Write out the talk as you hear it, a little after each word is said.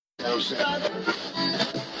This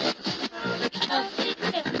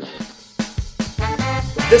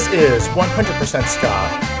is 100%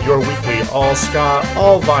 Ska, your weekly all-ska,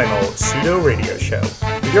 all-vinyl pseudo radio show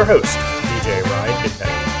with your host, DJ Ryan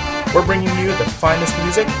Midnight. We're bringing you the finest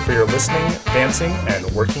music for your listening, dancing, and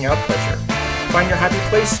working out pleasure. Find your happy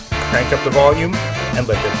place, crank up the volume, and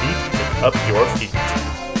let the beat pick up your feet.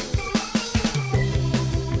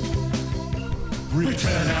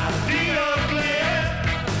 Return out the ugly.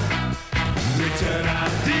 Return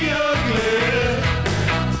out the ugly.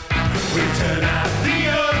 Return out the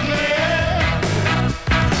ugly.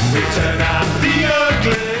 Return out the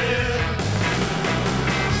ugly.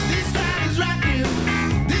 This side is rocking.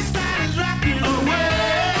 This side is rocking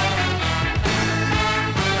away.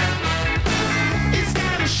 It's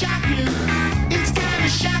kind of shocking. It's kind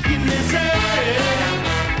of shocking, they say.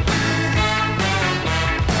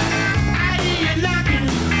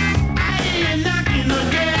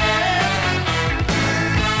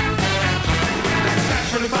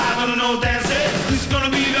 I don't know, that's it. This is gonna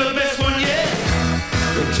be the best one yet.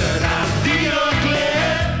 Return out the ugly.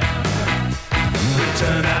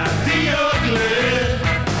 Return out the ugly.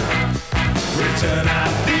 Return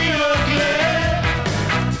out the ugly.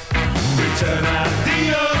 Return out the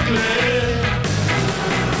ugly.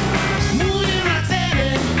 Moving right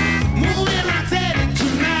steady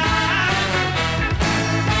tonight.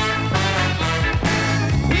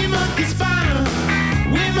 We monkey spinal,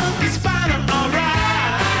 alright.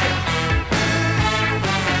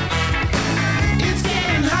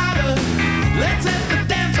 Let's set the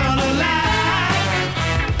dance on alive.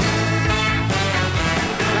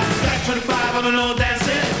 That's 25, I don't know, that's it.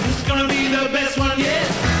 This is gonna be the best one yet.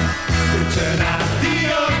 Return out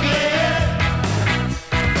the ugly.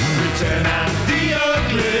 Return out the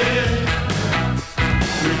ugly.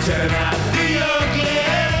 Return out the ugly.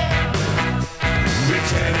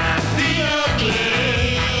 Return out the ugly.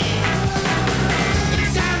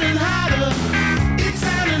 It's sounding harder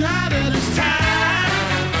this time.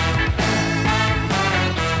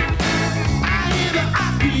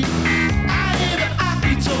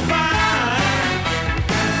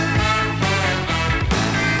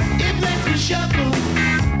 Shuffle,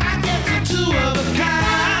 I get the two of a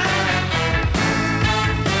kind.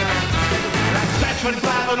 That's flat 25,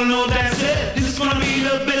 I don't know, that's it. This is gonna be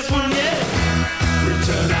the best one yet.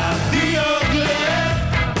 Return out the ugly.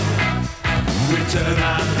 Return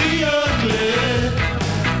out the ugly.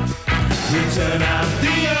 Return out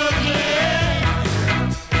the ugly.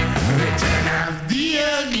 Return out the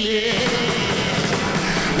ugly.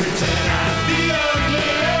 Return out the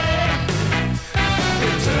ugly.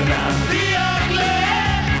 Return out the ugly.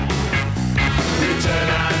 Return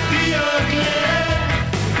out the ugly.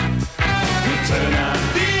 Return out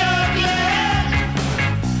the ugly.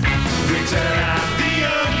 Return out the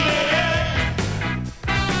ugly.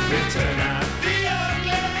 Return out the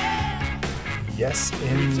ugly. Yes,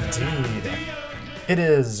 indeed. It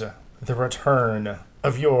is the return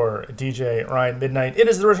of your DJ Ryan Midnight. It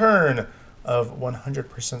is the return of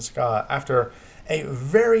 100% Ska after a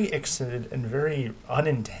very extended and very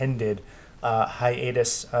unintended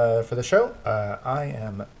hiatus for the show. I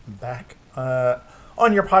am back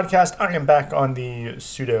on your podcast. I am back on the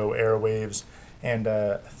pseudo airwaves, and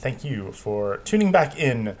thank you for tuning back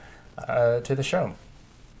in to the show.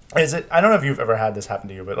 I don't know if you've ever had this happen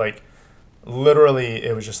to you, but like literally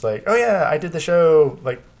it was just like, oh yeah, I did the show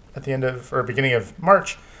like at the end of or beginning of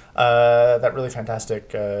March. That really fantastic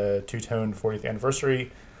two-tone 40th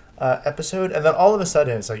anniversary episode, and then all of a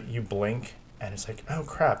sudden it's like you blink and it's like, oh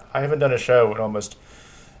crap, I haven't done a show in almost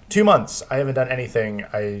 2 months. I haven't done anything.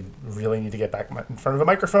 I really need to get back in front of a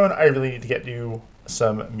microphone. I really need to get you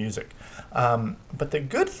some music. But the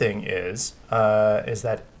good thing is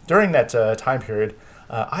that during that time period,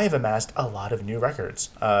 I have amassed a lot of new records.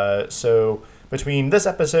 So between this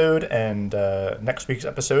episode and next week's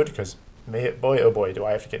episode, because boy oh boy do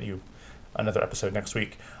I have to get you another episode next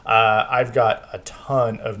week. I've got a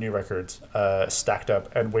ton of new records stacked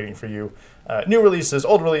up and waiting for you. New releases,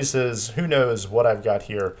 old releases, who knows what I've got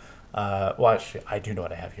here. Well, actually, I do know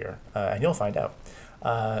what I have here, and you'll find out.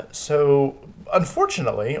 So,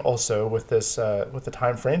 unfortunately, also with this, with the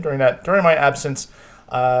time frame during my absence,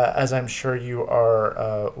 as I'm sure you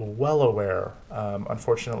are well aware,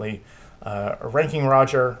 unfortunately, Ranking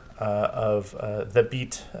Roger of the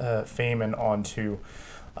Beat fame and on to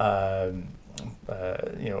other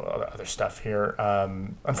stuff here,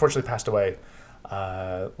 unfortunately passed away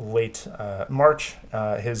late March.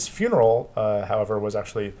 His funeral, however, was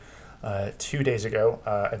actually 2 days ago,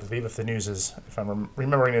 I believe, if I'm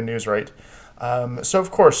remembering the news right. So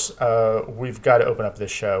of course, we've got to open up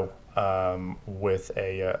this show with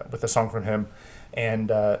a song from him,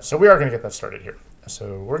 and so we are going to get that started here.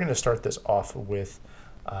 So we're going to start this off with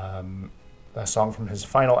a song from his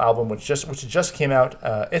final album, which just came out.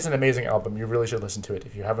 It's an amazing album. You really should listen to it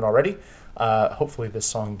if you haven't already. Hopefully, this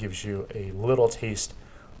song gives you a little taste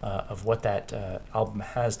of what that album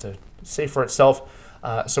has to say for itself.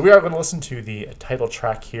 So we are going to listen to the title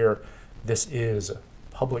track here. This is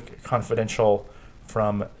Public Confidential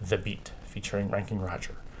from The Beat, featuring Ranking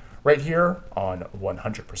Roger, right here on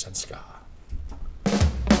 100% Ska.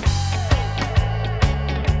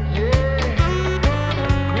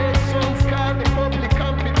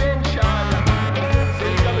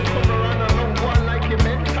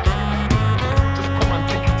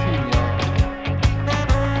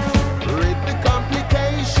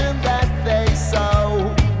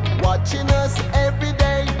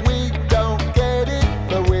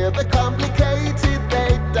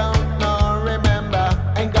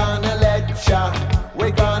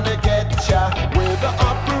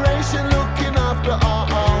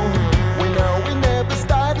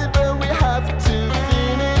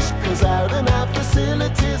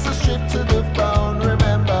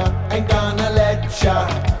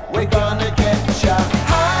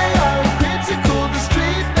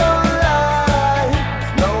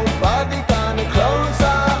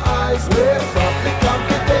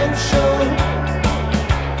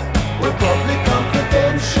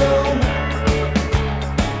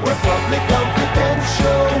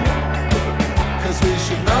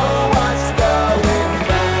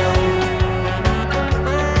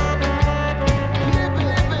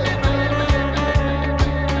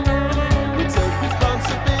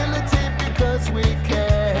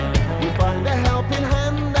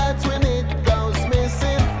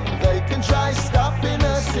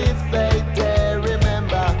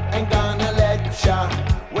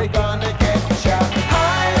 We're gonna get ya.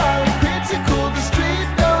 High on critical, the street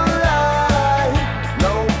don't lie.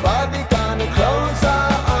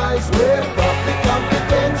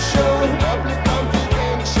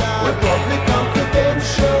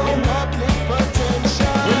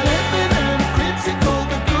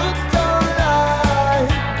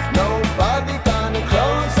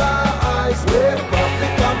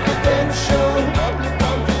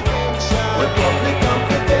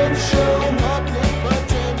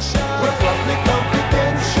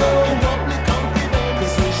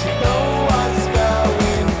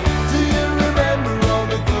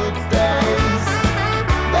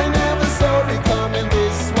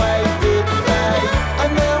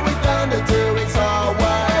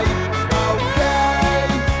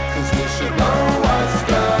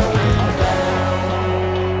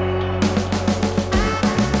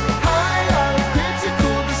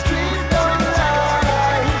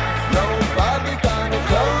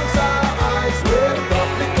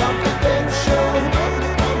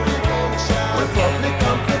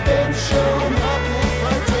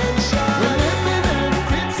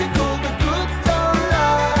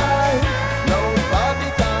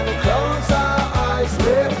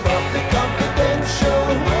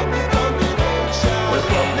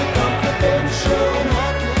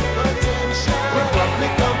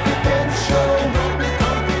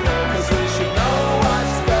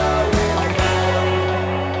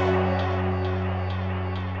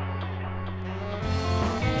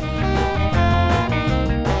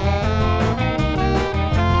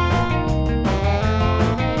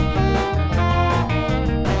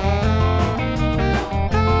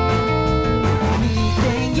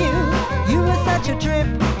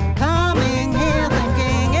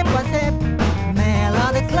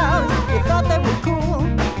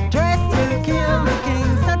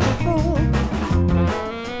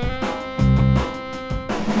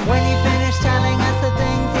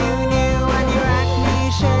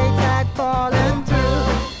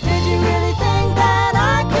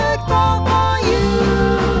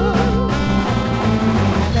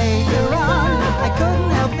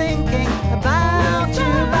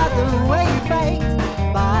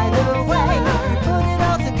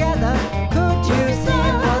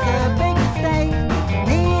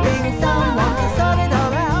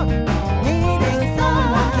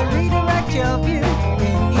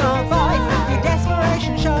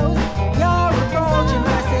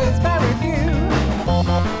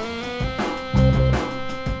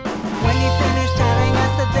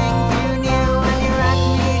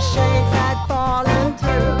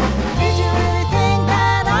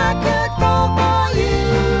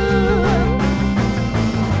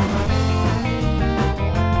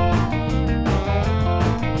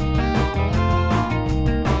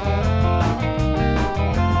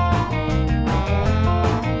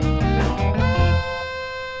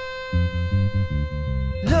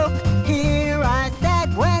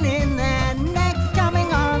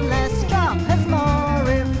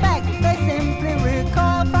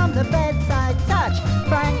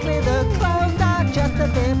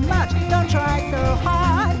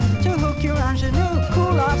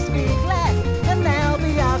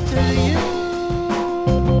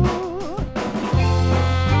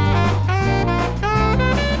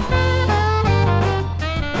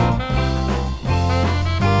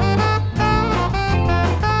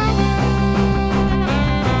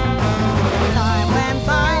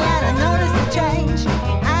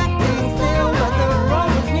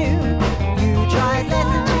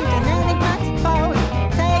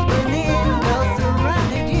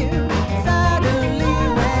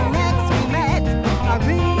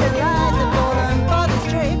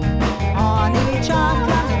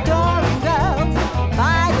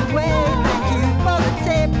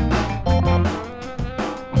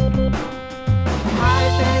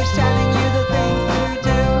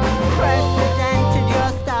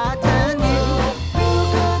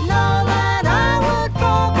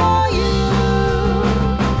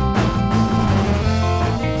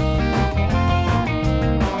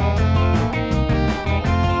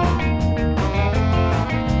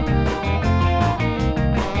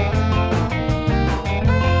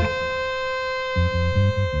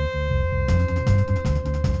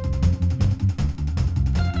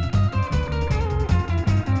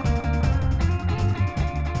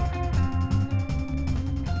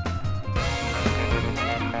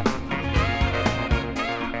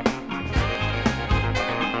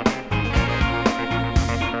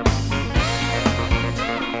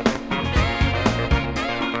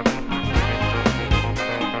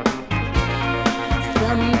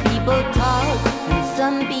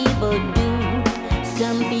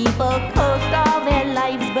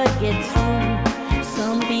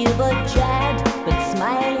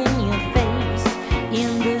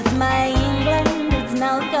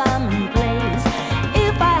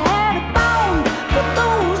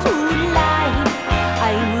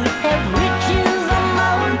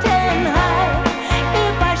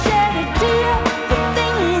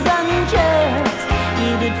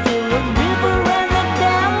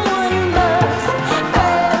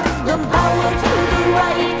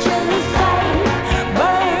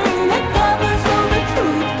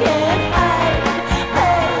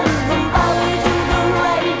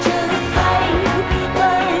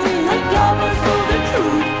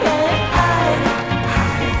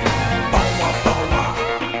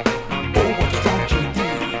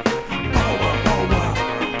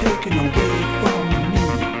 from me.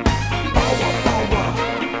 Power, power,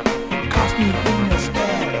 cost me in a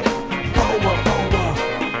spell. Power, power,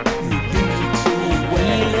 you use it so well.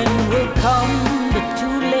 Healing will come, but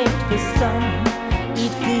too late for some.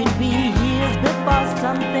 It could be years before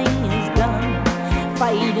something is done.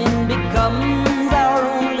 Fighting becomes our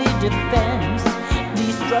only defense.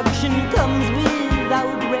 Destruction comes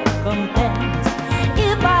without recompense.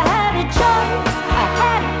 If I had a choice, I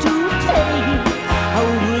had to take. How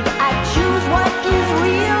would I choose what is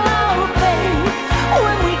real or fake?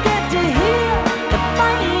 When we get to hear the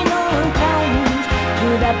final count,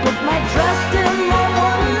 could I put my trust in the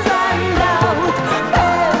ones I doubt?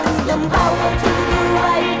 Pass the power to the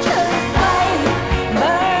righteous side.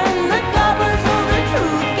 Burn the covers so the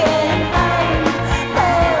truth can hide.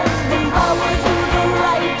 Pass the power to the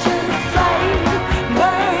righteous side.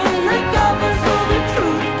 Burn the covers so the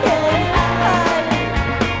truth can hide.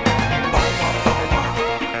 Power, power,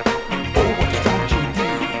 oh what don't you do?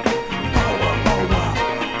 Power, power,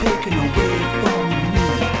 taken away from me.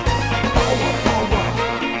 Power, power,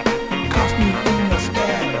 cost me in a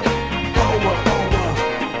spell. Power, power,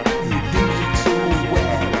 you use it so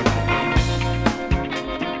well.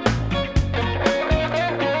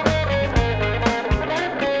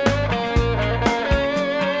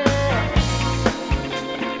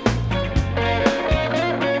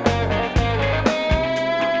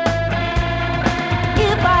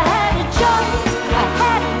 If I had a choice, I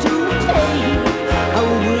had to take. How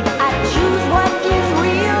would I choose what is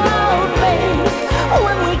real or fake?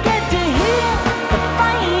 When we get to hear the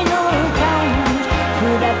final count,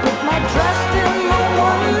 could I put my trust in the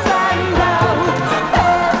ones I doubt?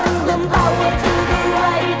 Pass the power to the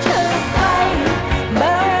righteous side.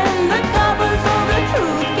 Burn the covers so the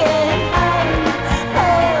truth can hide.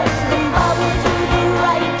 Pass the power to the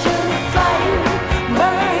righteous side.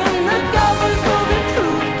 Burn the covers so the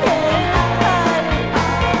truth can hide.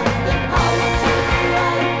 Pass the power to the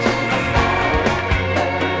righteous side. Burn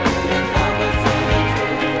the covers so the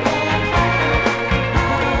truth can hide.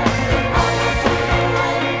 Pass the power to the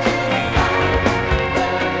righteous side.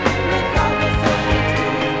 Burn the covers so the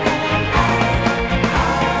truth can hide.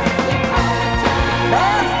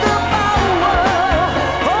 Pass the power,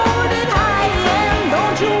 hold it high and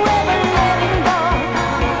don't you ever let it go.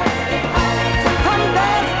 And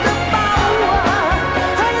that's the power,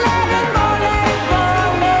 and let it go, let it go,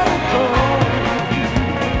 let it go.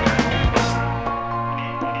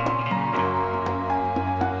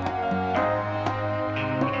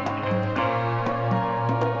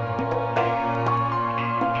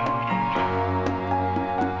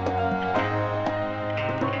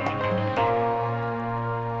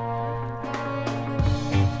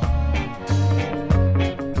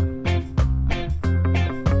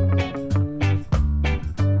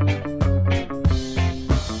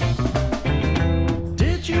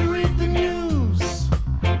 Did you read the news?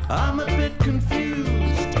 I'm a bit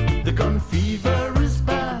confused. The gun fever is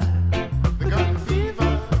bad. The gun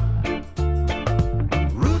fever.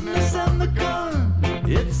 Rudeness and the gun.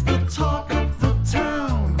 It's the talk of the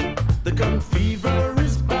town. The gun fever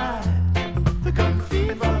is bad. The gun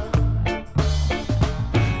fever.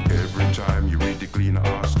 Every time you read the Clean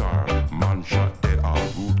R Star, man shot dead, all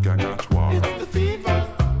root gang at war. It's the fever.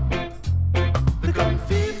 The gun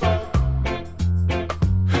fever.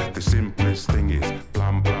 The simplest thing is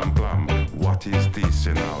blam blam blam. What is this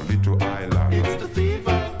in our little island? It's the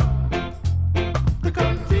fever. The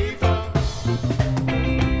gun fever.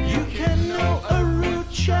 You can know a rude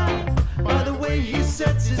chap by the way he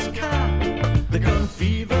sets his cap. The gun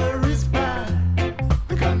fever is bad.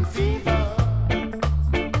 The gun fever.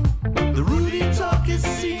 The Rudy talk is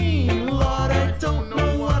seen. Lord, I don't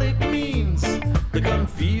know what it means. The gun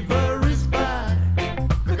fever is bad.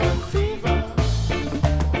 The gun fever.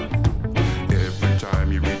 Every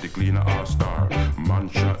time you read the Clean R Star, man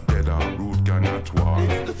shot dead, all root gang at war.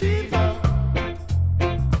 It's the fever.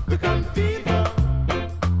 The gun fever.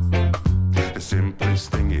 The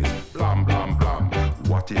simplest thing is blam blam blam.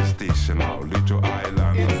 What is this in our little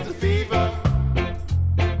island? It's the fever.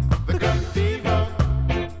 The gun fever.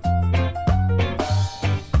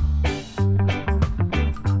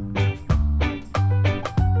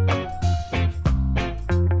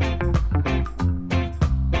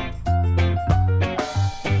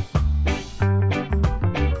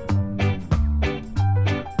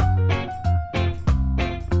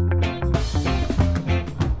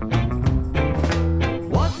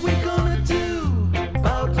 What we gonna do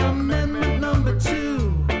about amendment number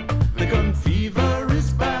 2? The gun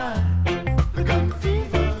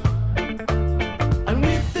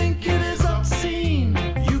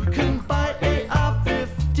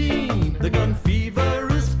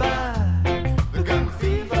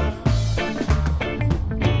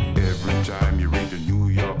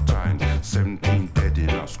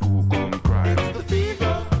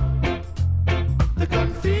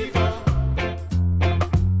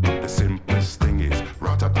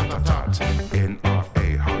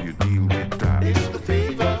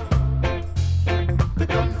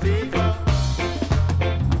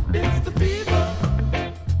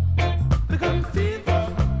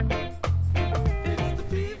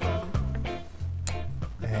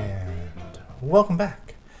welcome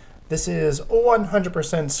back. This is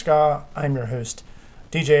 100% Ska. I'm your host,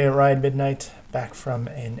 DJ Ryan Midnight, back from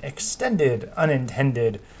an extended,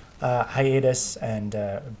 unintended hiatus and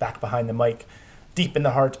back behind the mic, deep in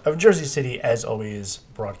the heart of Jersey City, as always,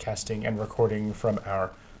 broadcasting and recording from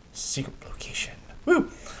our secret location.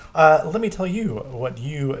 Woo! Let me tell you what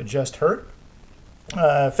you just heard.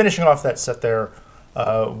 Finishing off that set there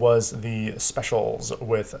was the Specials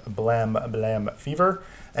with Blam Blam Fever,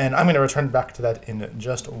 and I'm going to return back to that in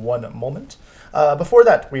just one moment. Before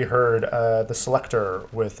that, we heard The Selector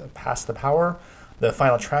with Pass the Power, the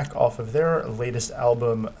final track off of their latest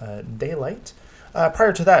album, Daylight.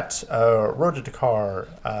 Prior to that, Rhoda Dakar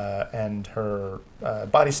and her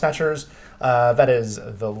Body Snatchers, that is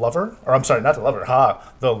The Lover, or I'm sorry, not The Lover,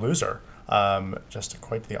 The Loser. Just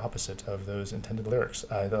quite the opposite of those intended lyrics.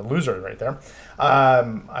 The Loser right there.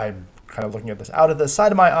 I'm kind of looking at this out of the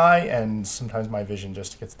side of my eye, and sometimes my vision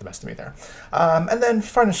just gets the best of me there. And then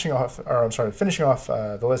finishing off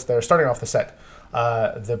the list there, starting off the set,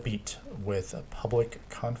 The Beat with Public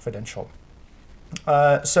Confidential.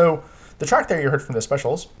 So the track there you heard from the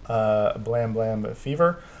Specials, Blam Blam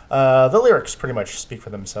Fever, the lyrics pretty much speak for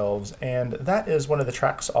themselves, and that is one of the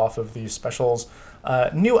tracks off of the Specials'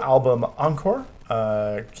 new album, Encore.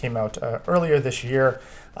 Came out earlier this year.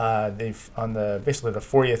 They've on basically the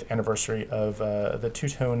 40th anniversary of the Two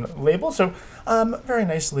Tone label. So very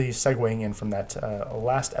nicely segueing in from that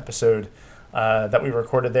last episode that we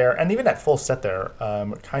recorded there, and even that full set there.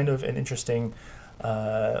 Kind of an interesting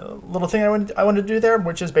little thing I wanted to do there,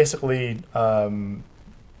 which is basically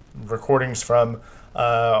recordings from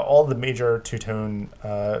all the major two-tone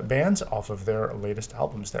bands off of their latest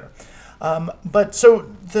albums there. But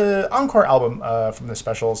so the Encore album from the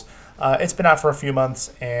Specials, it's been out for a few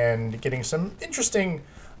months and getting some interesting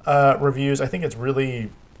reviews. I think it's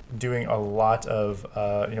really doing a lot of,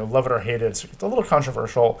 love it or hate it. It's a little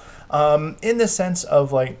controversial in the sense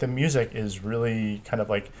of like the music is really kind of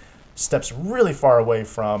like steps really far away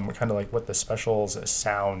from kind of like what the Specials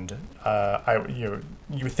sound. You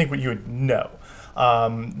would think what you would know.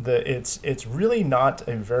 It's really not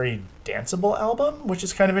a very danceable album, which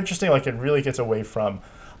is kind of interesting. Like it really gets away from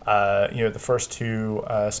the first two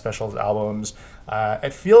Specials albums.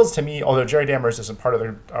 It feels to me, although Jerry Dammers isn't part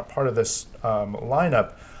of this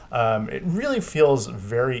lineup, it really feels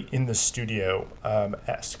very in the studio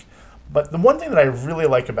esque. But the one thing that I really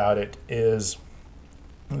like about it is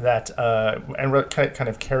that kind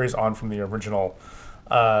of carries on from the original.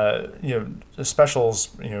 The Specials,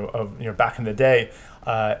 of back in the day,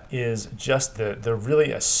 is just the really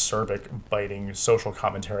acerbic, biting social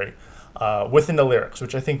commentary within the lyrics,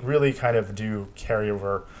 which I think really kind of do carry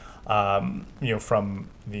over, from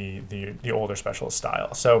the older Specials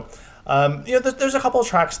style. So, there's a couple of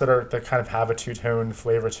tracks that kind of have a two-tone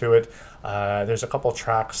flavor to it. There's a couple of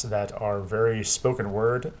tracks that are very spoken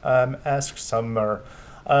word esque. Some are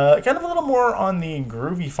kind of a little more on the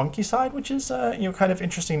groovy, funky side, which is kind of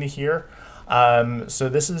interesting to hear. So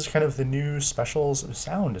this is kind of the new Specials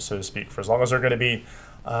sound, so to speak, for as long as they're going to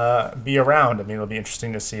be around. I mean, it'll be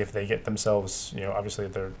interesting to see if they get themselves. Obviously,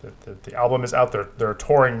 the album is out. They're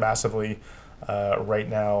touring massively right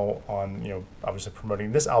now on obviously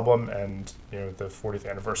promoting this album and the 40th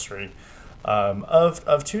anniversary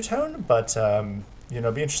of Two Tone. But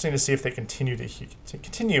it'd be interesting to see if they continue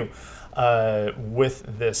with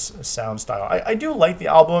this sound style. I do like the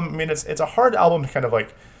album. I mean, it's a hard album to kind of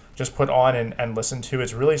like just put on and listen to.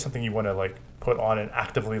 It's really something you want to like put on and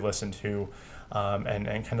actively listen to,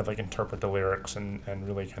 and kind of like interpret the lyrics and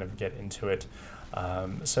really kind of get into it.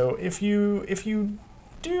 So if you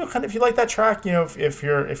like that track, if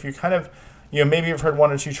you kind of maybe you've heard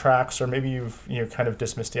one or two tracks, or maybe you've kind of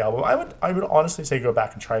dismissed the album, I would honestly say go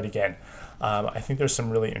back and try it again. I think there's some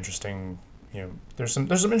really interesting. There's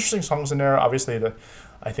some interesting songs in there. Obviously,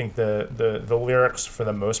 I think the lyrics for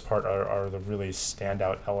the most part are the really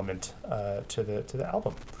standout element to the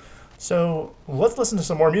album. So let's listen to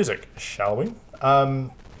some more music, shall we?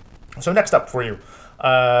 So next up for you,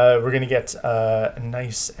 we're gonna get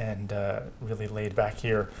nice and really laid back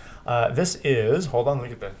here. This is, hold on, let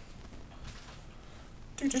me get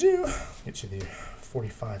get you the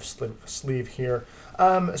 45 sleeve here.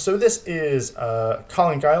 So this is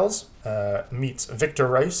Colin Giles meets Victor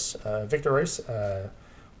Rice. Victor Rice,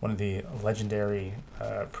 one of the legendary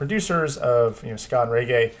producers of ska and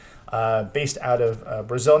reggae, based out of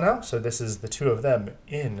Brazil now. So this is the two of them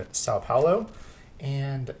in Sao Paulo,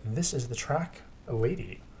 and this is the track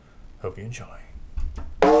 "Lady." Hope you enjoy.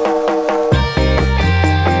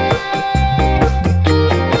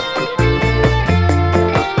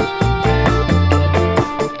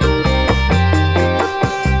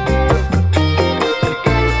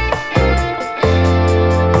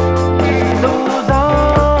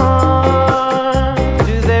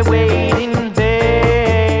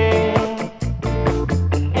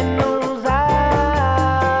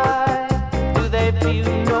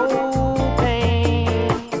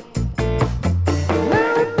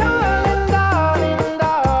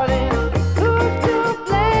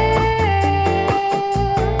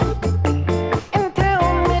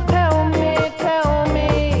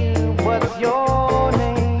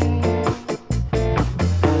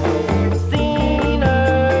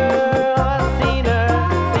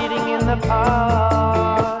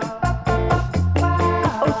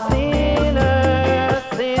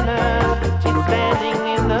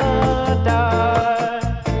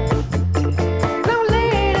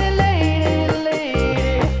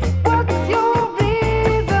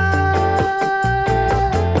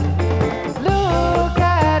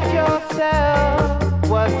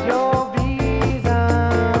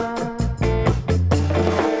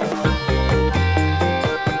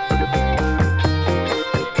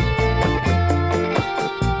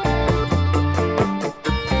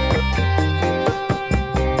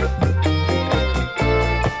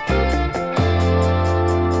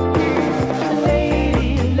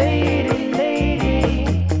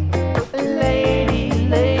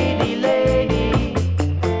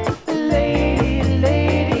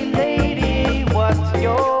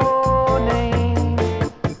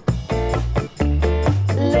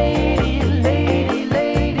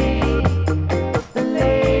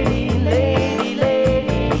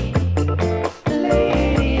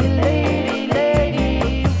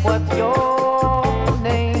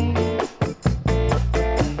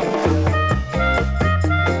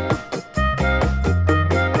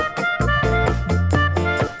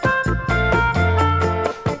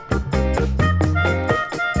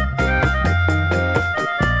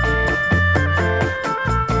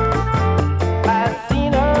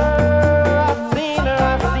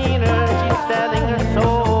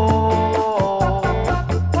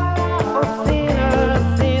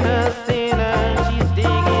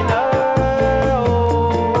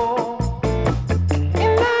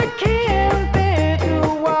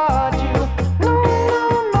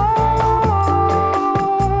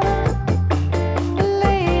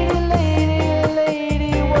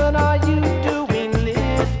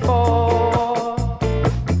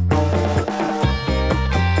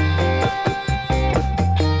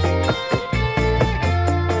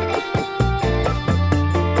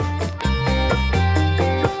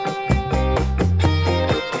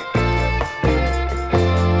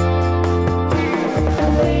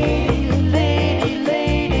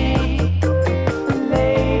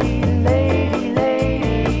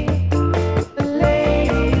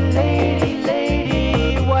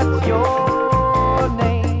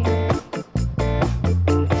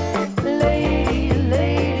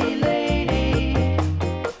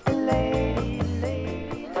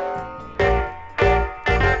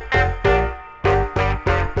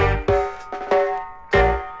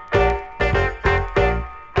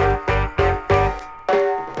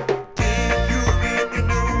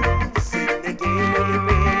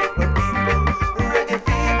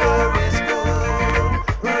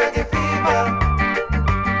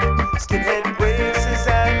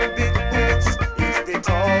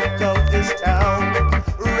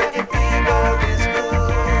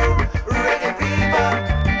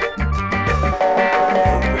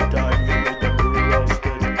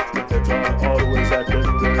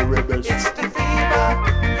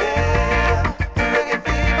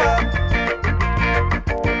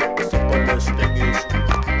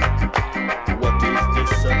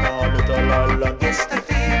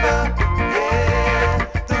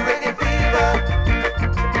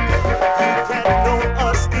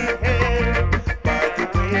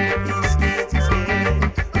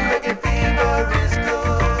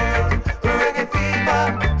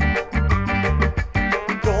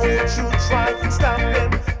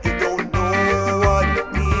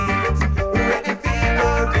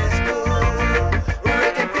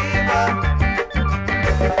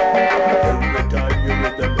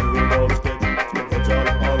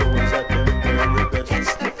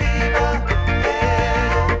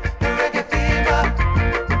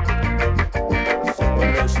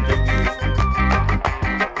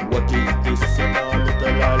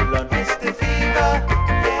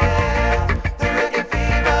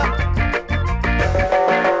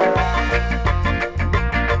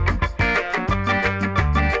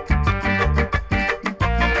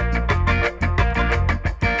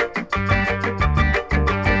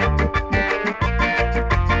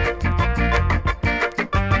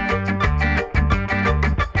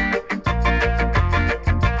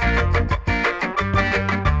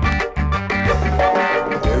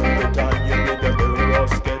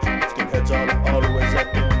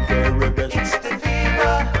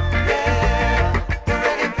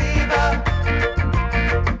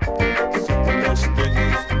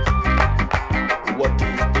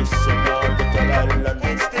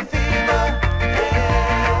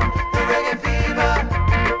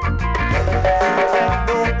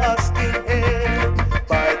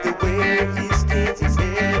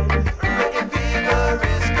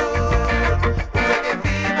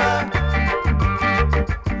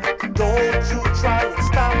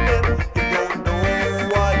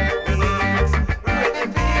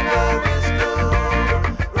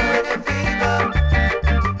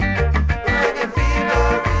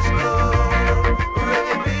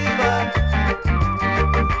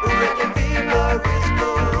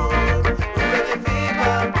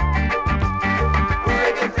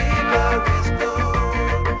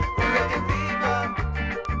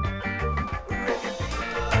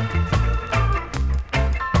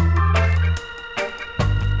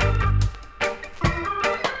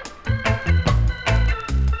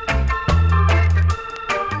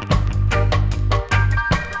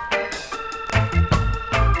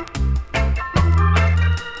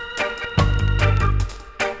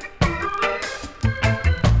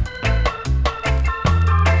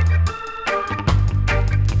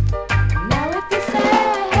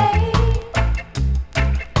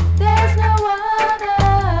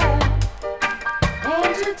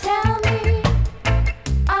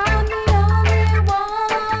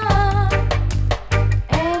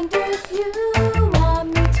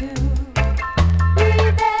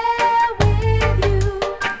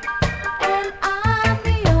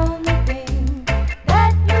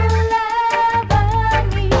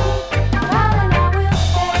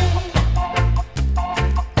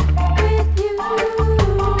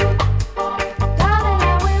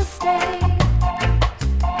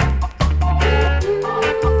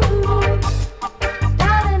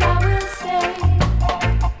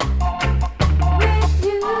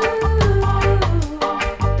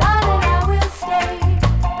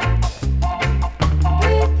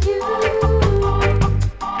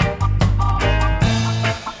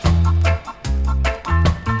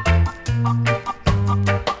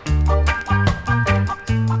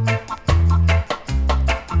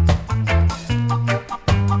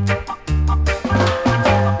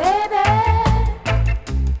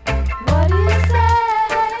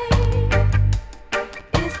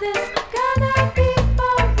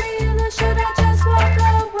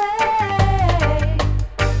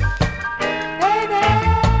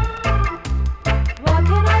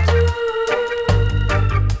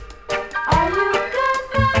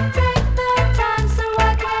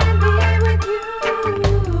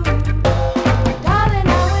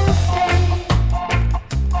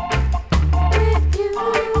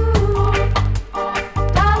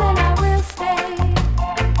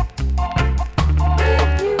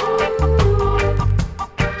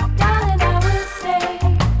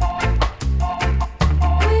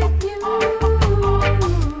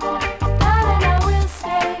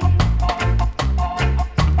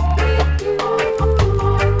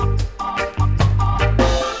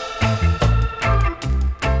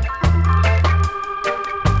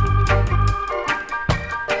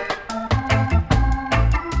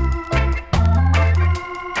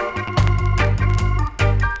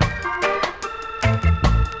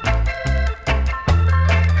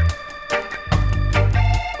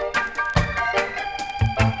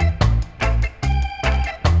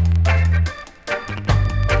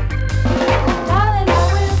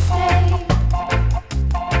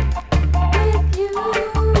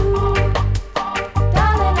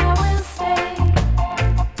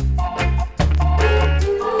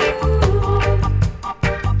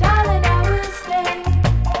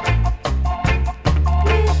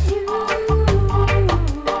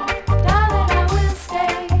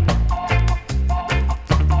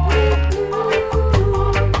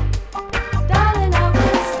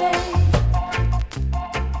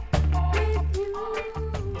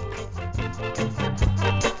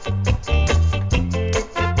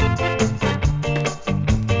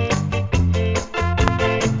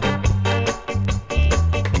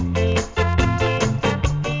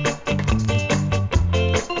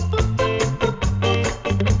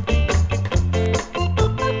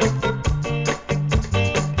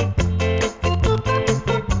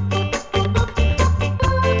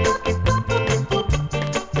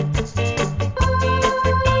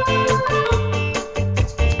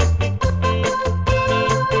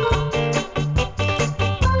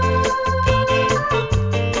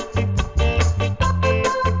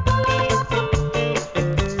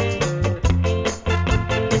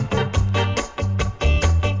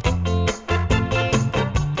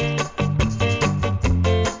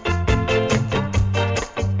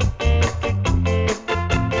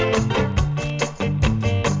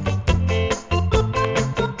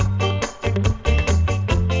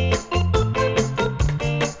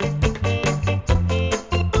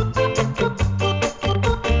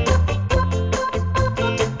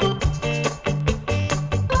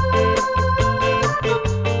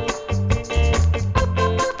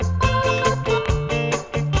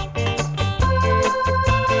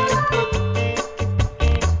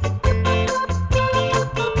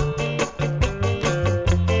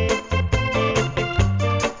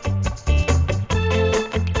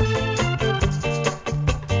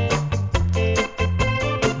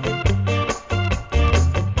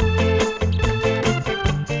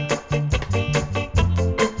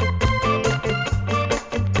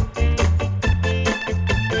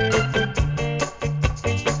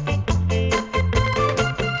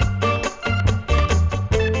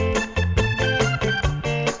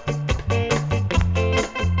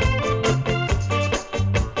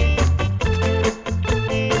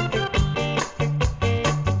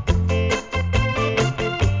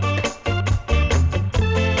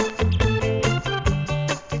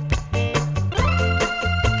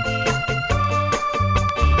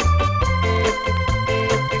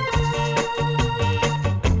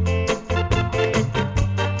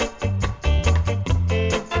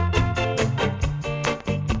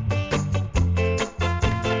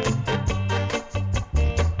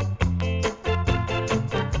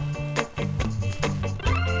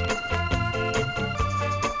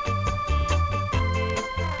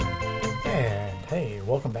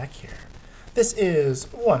 This is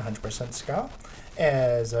 100% Ska.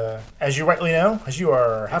 As you rightly know, as you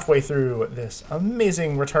are halfway through this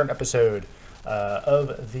amazing return episode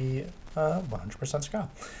of the 100% Ska.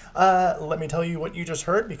 Let me tell you what you just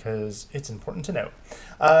heard because it's important to know.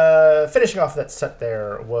 Finishing off that set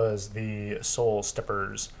there was the Soul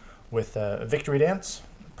Steppers with Victory Dance.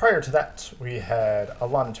 Prior to that, we had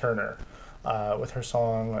Alana Turner with her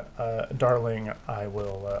song Darling, I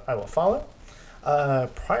Will Follow.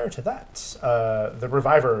 Prior to that, the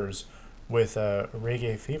Revivers with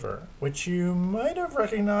Reggae Fever, which you might have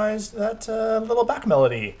recognized that little back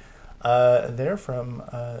melody there from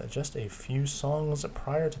just a few songs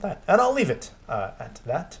prior to that. And I'll leave it at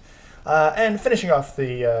that. And finishing off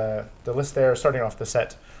the list there, starting off the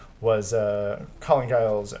set, was Colin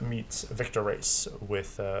Giles meets Victor Race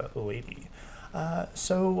with Lady.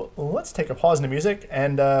 So let's take a pause in the music,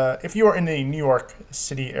 and if you are in the New York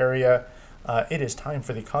City area, it is time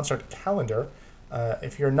for the concert calendar.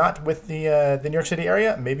 If you're not with the New York City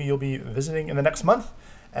area, maybe you'll be visiting in the next month,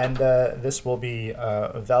 and this will be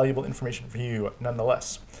valuable information for you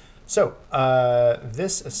nonetheless. So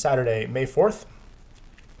this Saturday, May 4th,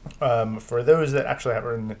 for those that actually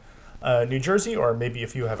are in New Jersey, or maybe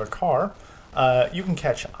if you have a car, you can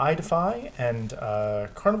catch I Defy and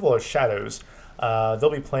Carnival of Shadows. They'll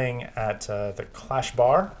be playing at the Clash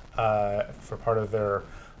Bar for part of their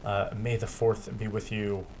May the 4th Be With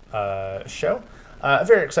You show.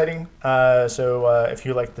 Very exciting. So if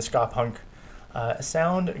you like the ska punk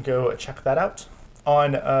sound, go check that out.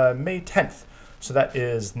 On May 10th, so that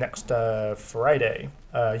is next Friday,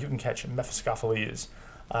 you can catch Mephistopheles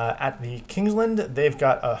at the Kingsland. They've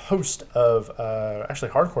got a host of actually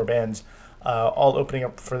hardcore bands all opening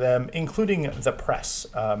up for them, including The Press.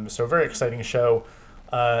 So very exciting show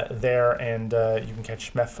there, and you can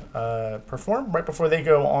catch Meph perform right before they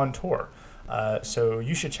go on tour. So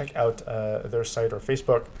you should check out their site or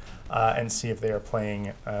Facebook and see if they are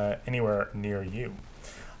playing anywhere near you.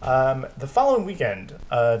 The following weekend,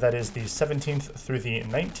 that is the 17th through the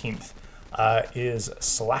 19th, is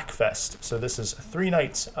Slackfest. So this is 3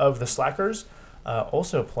 nights of the Slackers,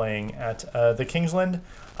 also playing at the Kingsland.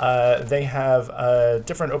 They have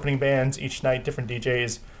different opening bands each night, different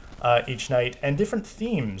DJs each night, and different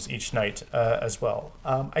themes each night as well.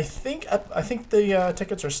 I think the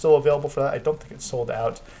tickets are still available for that. I don't think it's sold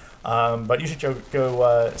out, but you should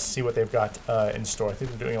go see what they've got in store. I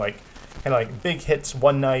think they're doing kind of like big hits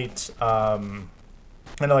one night, and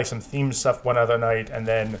like some theme stuff one other night, and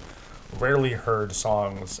then rarely heard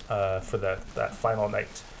songs for that final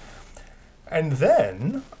night. And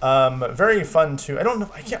then, very fun too. I don't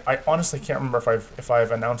know. I honestly can't remember if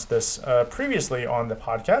I've announced this previously on the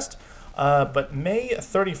podcast. But May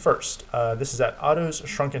 31st, this is at Otto's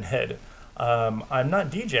Shrunken Head. I'm not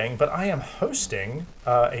DJing, but I am hosting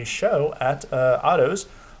a show at Otto's.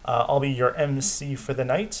 I'll be your MC for the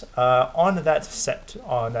night. On that set,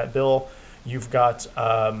 on that bill, you've got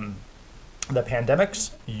the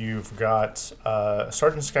Pandemics. You've got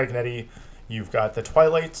Sergeant Scagnetti. You've got The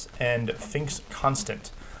Twilight and Fink's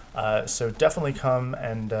Constant. So definitely come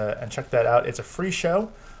and check that out. It's a free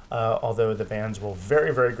show, although the bands will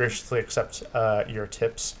very, very graciously accept your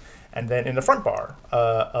tips. And then in the front bar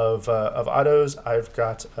of Otto's, I've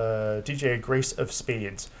got DJ Grace of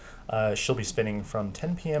Spades. She'll be spinning from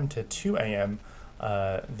 10 p.m. to 2 a.m.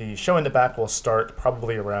 The show in the back will start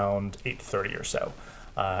probably around 8:30 or so.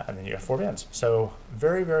 And then you have 4 bands. So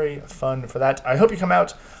very, very fun for that. I hope you come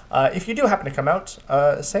out. If you do happen to come out,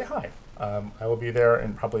 say hi. I will be there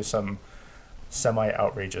in probably some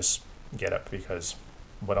semi-outrageous getup, because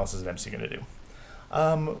what else is an MC going to do?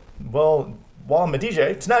 Well, while I'm a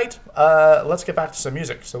DJ tonight, let's get back to some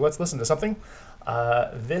music. So let's listen to something.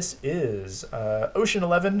 This is Ocean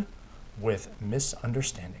 11 with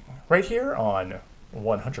Misunderstanding, right here on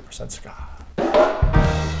 100% Ska.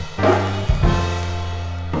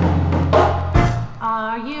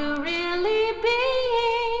 Are you really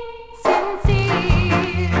being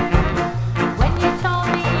sincere when you told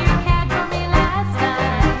me you cared for me last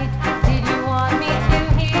night? Did you want me to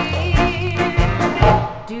hear?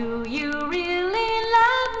 Do you really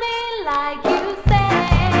love me like you say?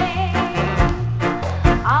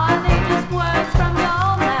 Are they just words from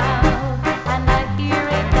your mouth and I hear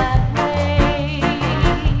it that way?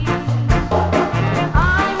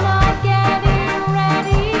 I'm not getting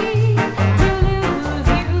ready to lose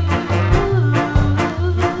you.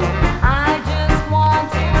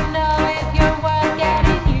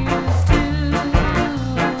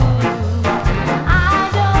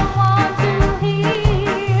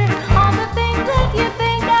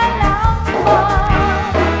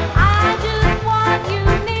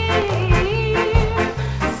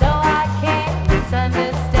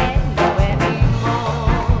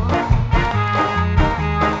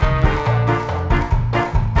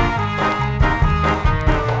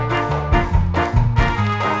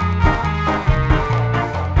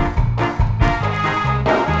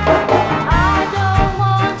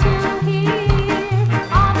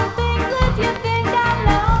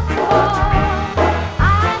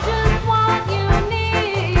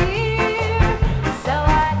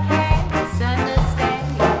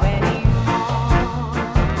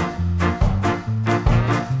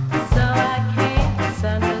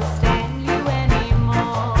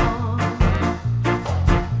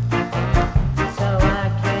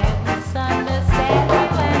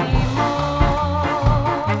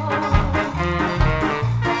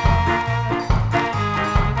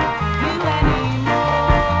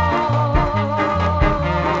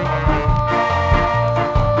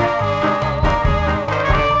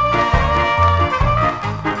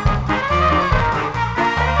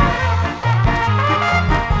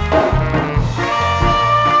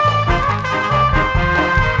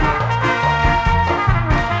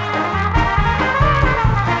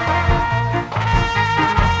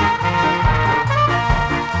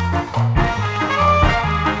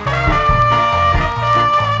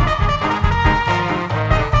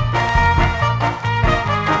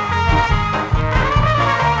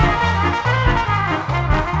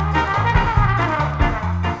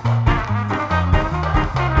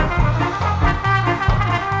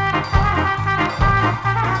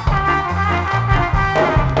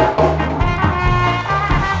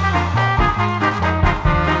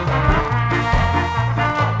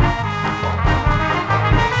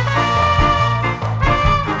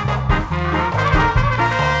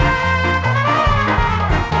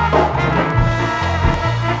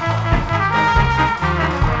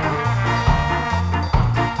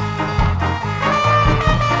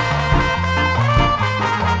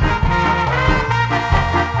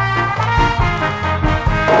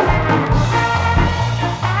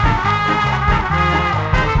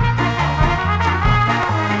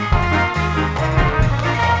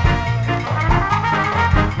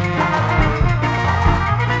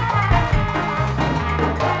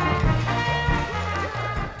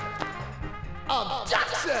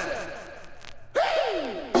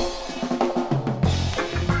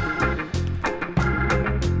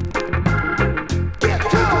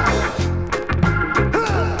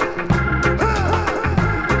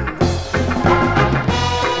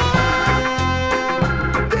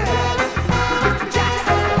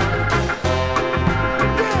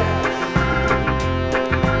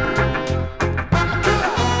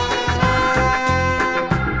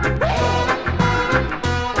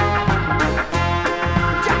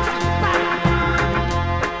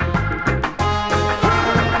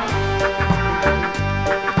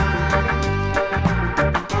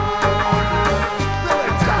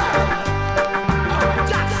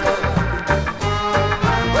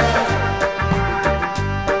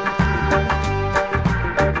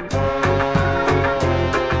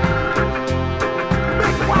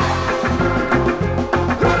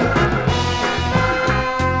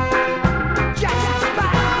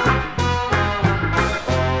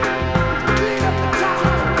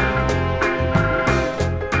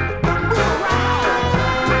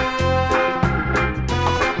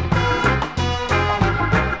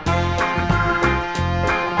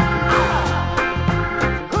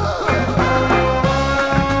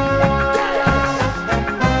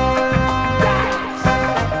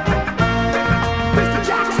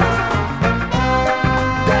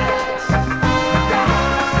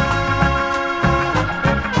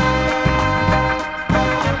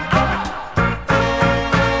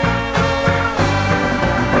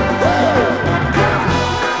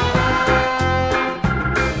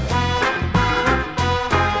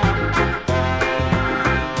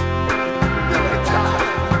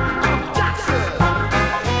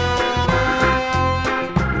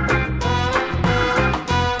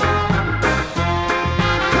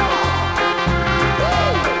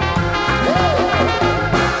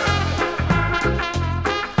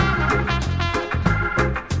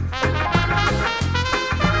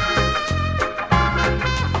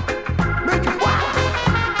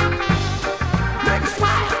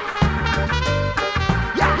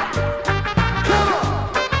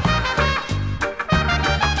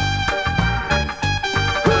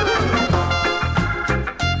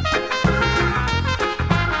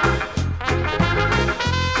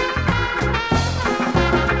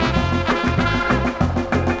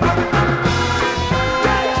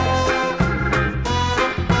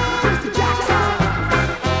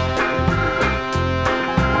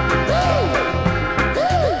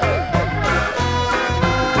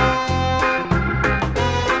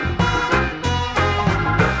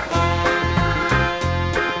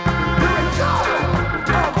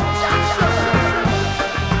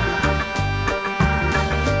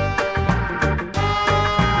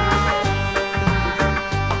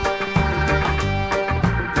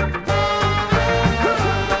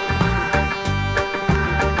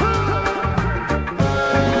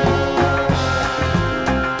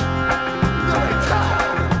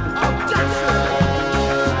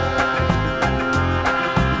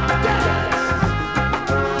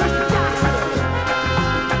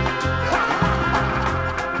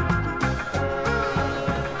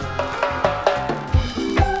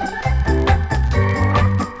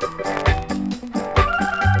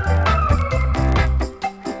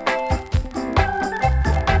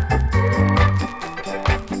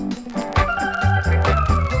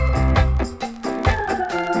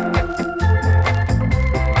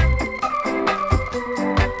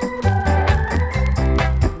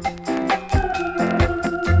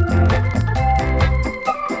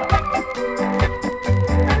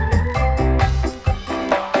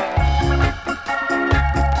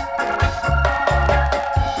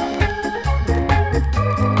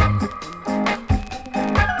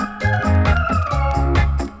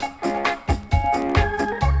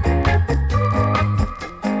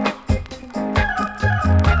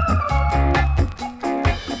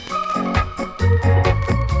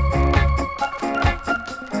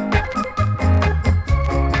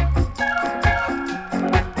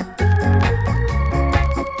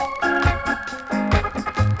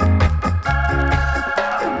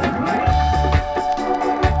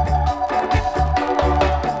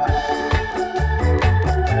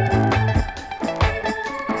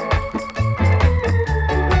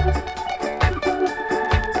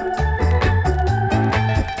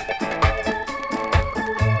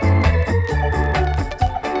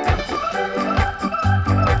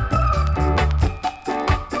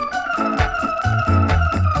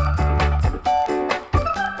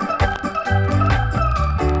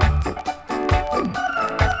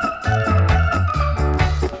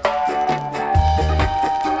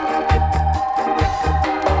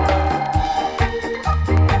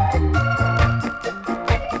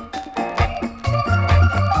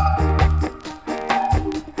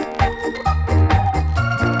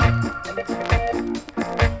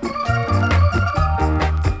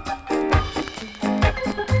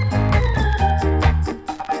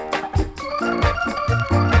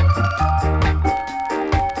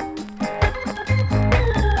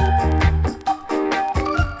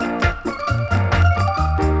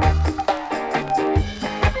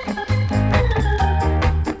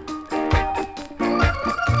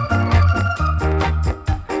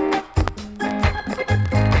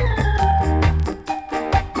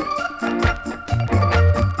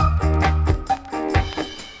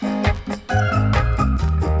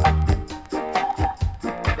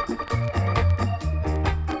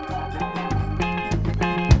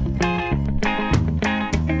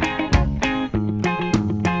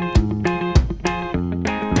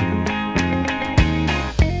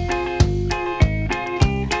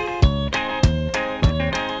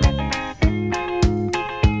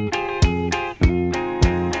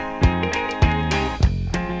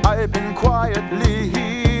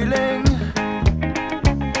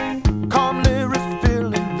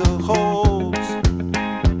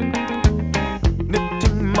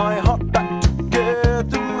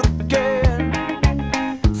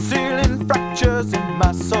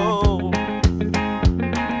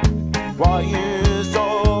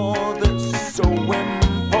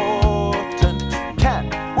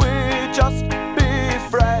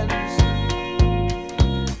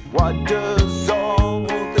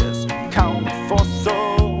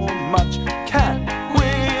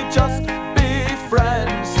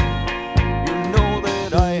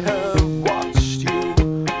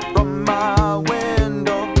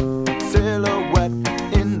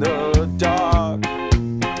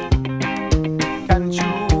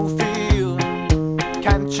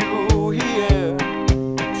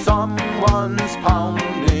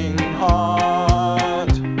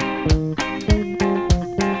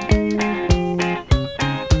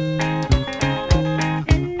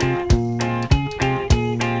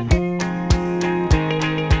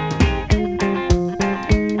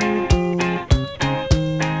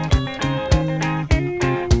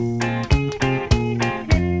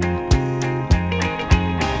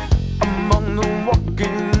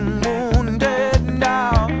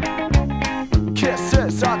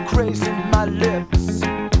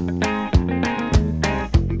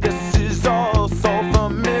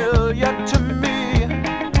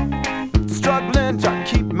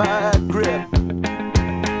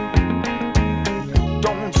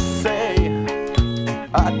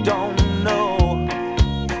 I don't know.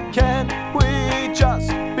 Can't we just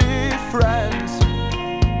be friends?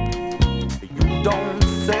 You don't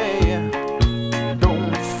say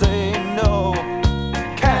no.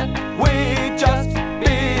 Can't we just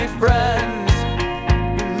be friends?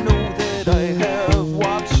 You know that I have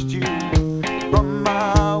watched you from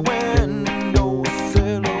my window,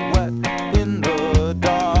 silhouette in the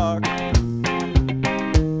dark.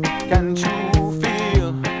 Can't you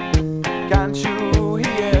feel? Can't you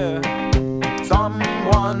hear?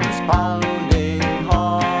 Someone's pounding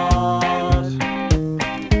hard.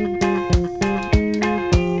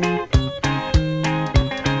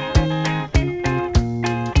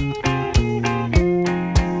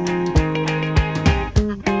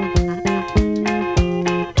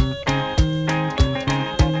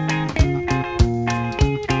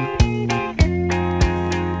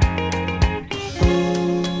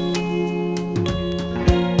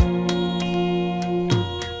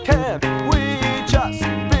 Can't we just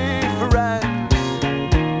be friends?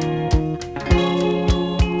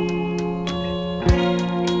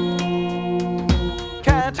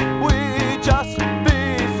 Can't we just be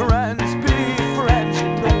friends? Be friends. You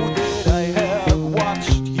know that I have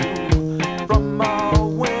watched you from my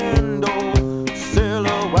window,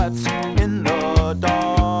 silhouettes in the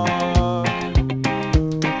dark.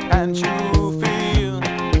 Can't you feel?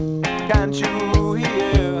 Can't you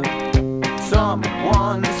hear?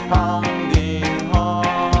 Someone's pounding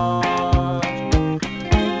hard.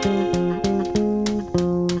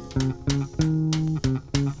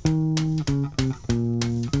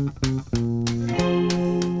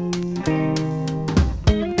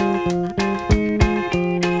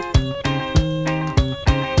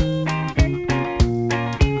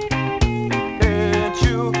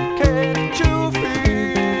 Can't you feel?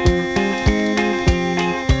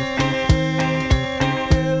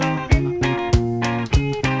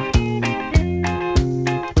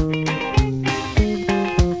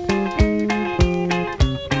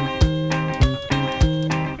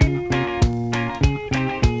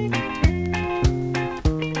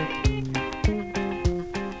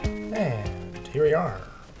 And here we are,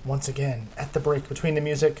 once again, at the break between the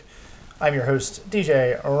music. I'm your host,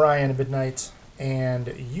 DJ Ryan Midnight,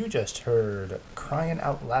 and you just heard Crying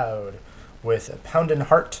Out Loud with Poundin'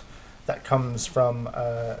 Heart. That comes from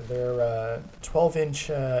their 12-inch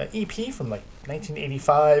EP from like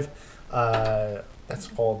 1985. That's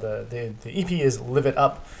called, the EP is Live It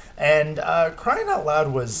Up. And Crying Out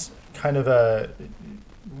Loud was kind of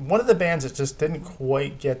one of the bands that just didn't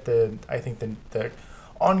quite get the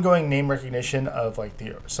ongoing name recognition of like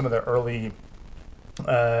some of the early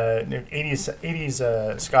 80s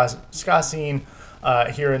ska scene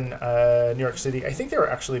here in New York City. I think they were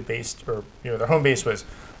actually based, or their home base was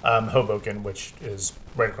Hoboken, which is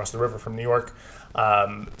right across the river from New York.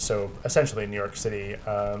 So essentially New York City.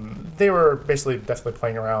 They were basically definitely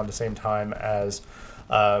playing around the same time as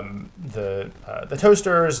the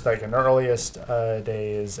Toasters, like in their earliest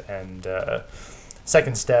days, and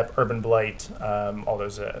Second Step, Urban Blight, all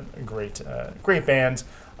those great bands.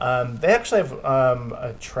 They actually have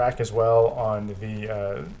a track as well on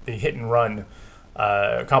the Hit and Run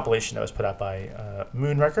compilation that was put out by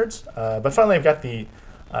Moon Records. But finally, I've got their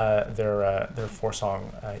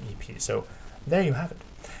 4-song EP. So there you have it.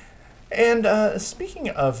 And speaking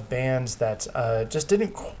of bands that just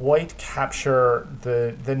didn't quite capture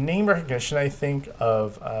the name recognition, I think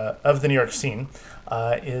of the New York scene,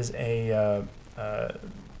 is a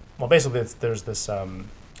basically there's this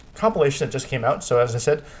compilation that just came out. So as I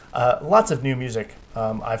said, lots of new music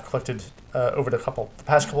I've collected over the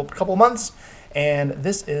past couple months, and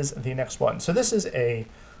this is the next one. So this is a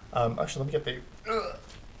actually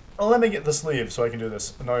let me get the sleeve so I can do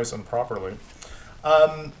this nice and properly.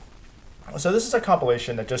 So this is a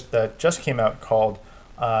compilation that just came out called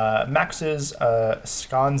Max's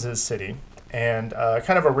Sconses City, and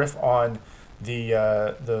kind of a riff on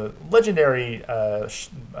the legendary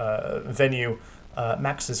venue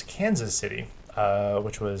Max's Kansas City,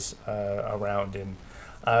 which was around in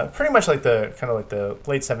pretty much like the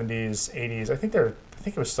late 70s, 80s. I think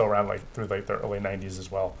it was still around like through like the early 90s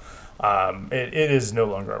as well. It is no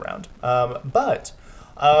longer around, but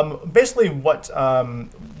basically what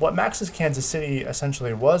Max's Kansas City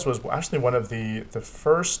essentially was actually one of the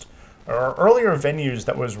first or earlier venues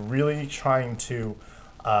that was really trying to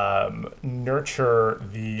nurture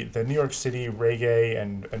the New York City reggae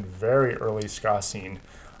and very early ska scene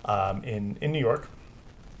in New York.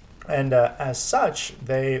 And as such,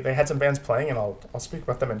 they had some bands playing, and I'll speak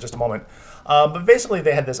about them in just a moment. But basically,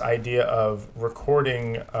 they had this idea of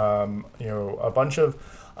recording, a bunch of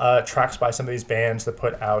tracks by some of these bands that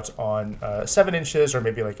put out on 7 inches or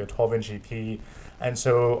maybe like a 12-inch EP. And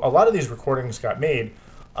so a lot of these recordings got made.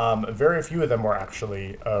 Very few of them were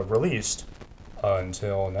actually released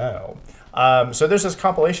until now. So there's this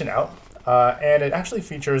compilation out, and it actually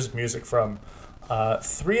features music from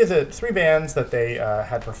three bands that they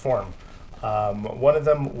had performed. One of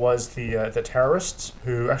them was the Terrorists,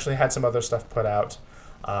 who actually had some other stuff put out,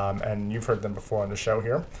 and you've heard them before on the show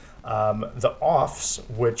here. The Offs,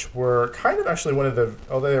 which were kind of actually one of the,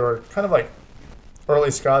 although they were kind of like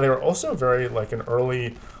early ska, they were also very like an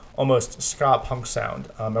early, almost ska punk sound.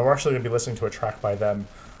 And we're actually going to be listening to a track by them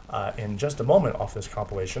in just a moment off this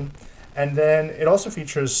compilation. And then it also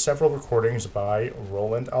features several recordings by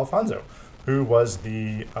Roland Alfonso, who was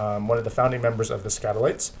the one of the founding members of the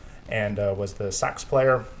Skatalites and was the sax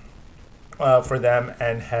player for them,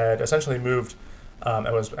 and had essentially moved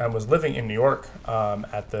and was living in New York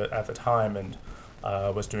at the time, and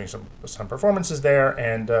was doing some performances there,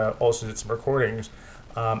 and also did some recordings.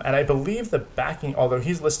 And I believe the backing, although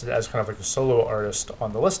he's listed as kind of like a solo artist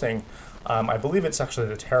on the listing, I believe it's actually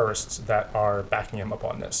the Terrorists that are backing him up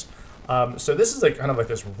on this. So this is like kind of like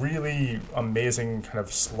this really amazing kind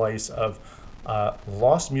of slice of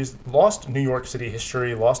lost New York City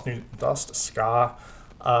history, lost ska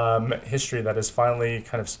history that is finally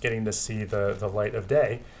kind of getting to see the light of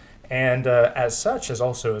day, and as such, is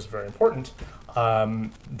very important.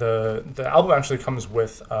 The album actually comes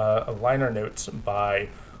with a liner notes by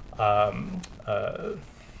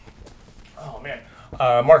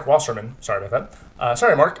Mark Wasserman. Sorry about that.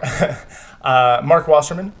 Sorry, Mark. Mark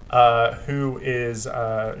Wasserman, who is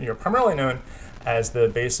primarily known as the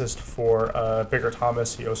bassist for Bigger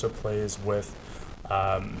Thomas. He also plays with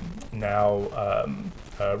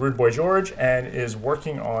Rude Boy George, and is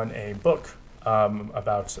working on a book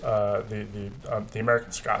about the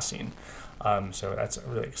American ska scene. So that's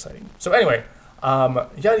really exciting. So anyway, yada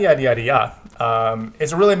yada yada yada.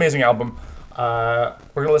 It's a really amazing album. We're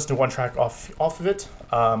gonna listen to one track off of it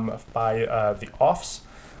by the Offs.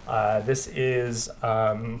 This is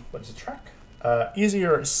what is the track?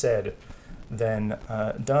 Easier Said Than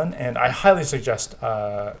Done, and I highly suggest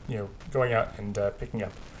going out and picking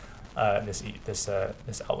up this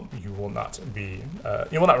album. You will not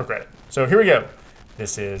regret it. So here we go.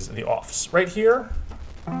 This is the Offs right here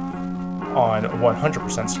on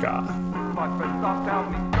 100% Ska.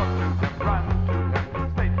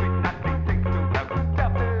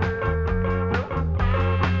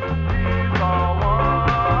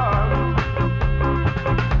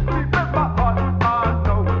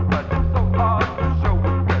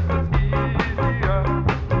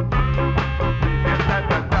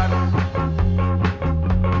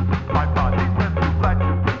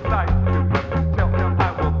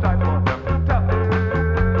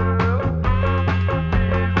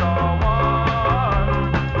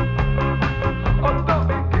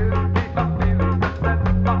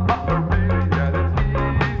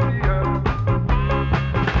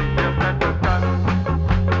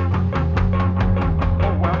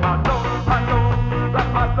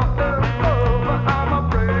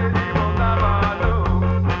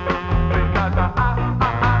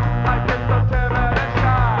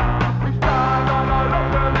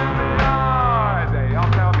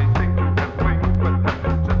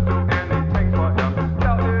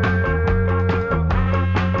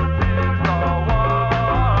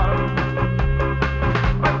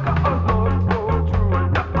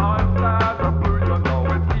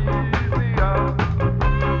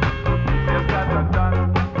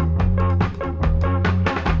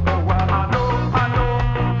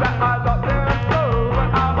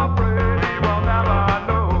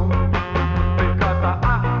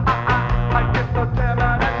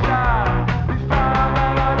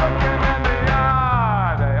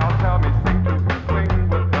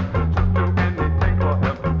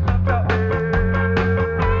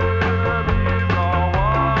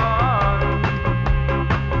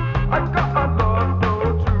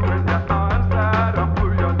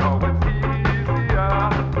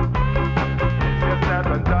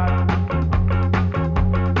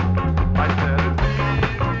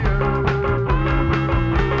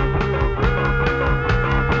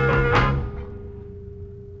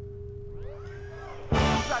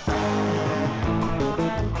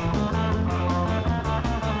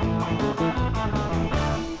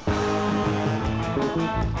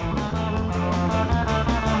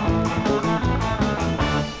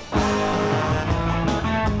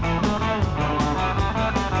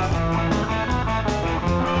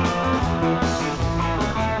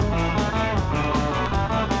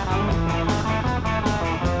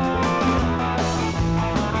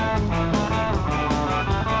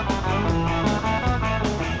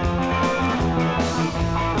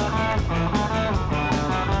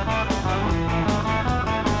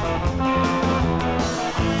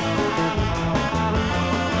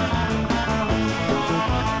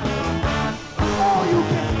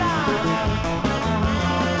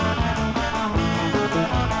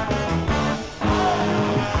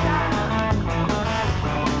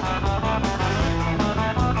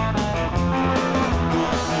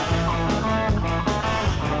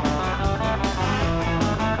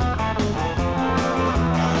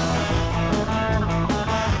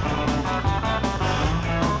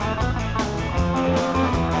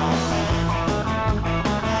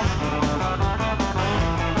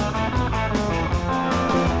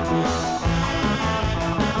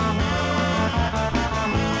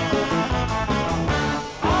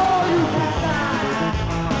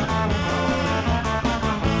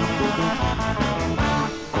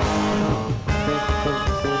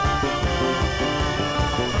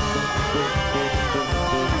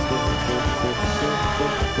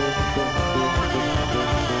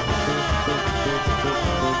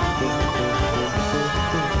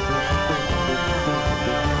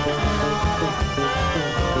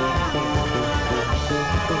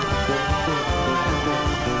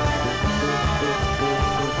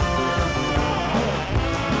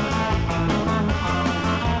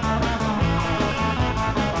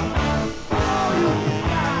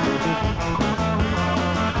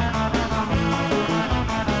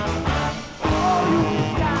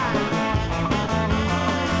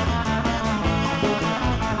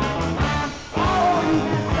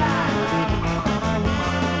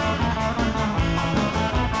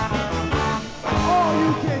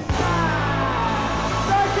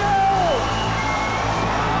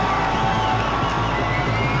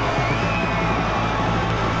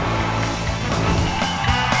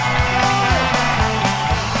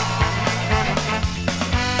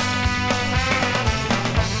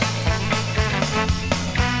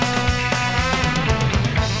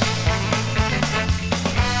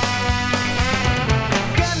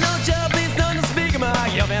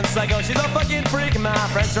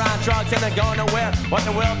 drugs and they're going nowhere. What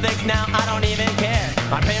the world thinks now, I don't even care.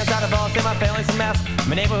 My parents are divorced and my family's a mess.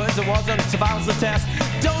 My neighborhood's a war zone, survival's a test.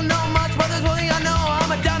 Don't know much, but there's one thing I know.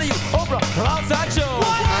 I'm a down to you, Oprah, or outside show.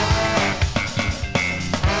 What?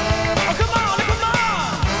 Oh, come on, come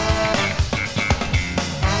on!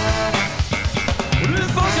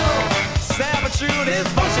 Dysfunctional, sad but true,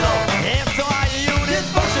 dysfunctional. And so are you,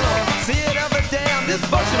 dysfunctional. See it every day, I'm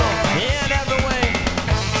dysfunctional in every way.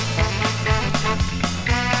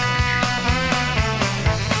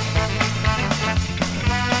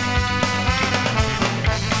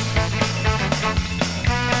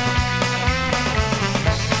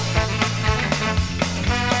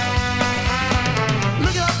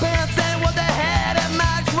 Look at our parents and what they had at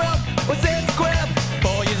Maxwell. What's in squib?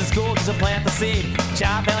 4 years of school just to plant the seed.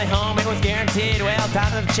 Child, family, home, it was guaranteed. Well,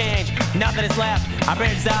 times have changed, nothing is left. I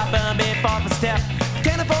bridged up and been far for step.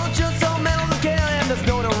 Can't afford just so mental to care, and there's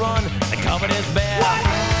no to run. The cupboard is bare. What?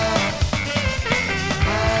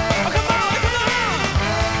 Oh, come on, come on!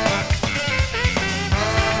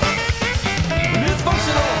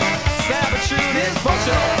 Dysfunctional, sad but true,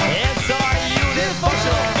 dysfunctional. And so are you,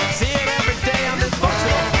 dysfunctional. See it every day, I'm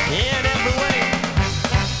dysfunctional in every way.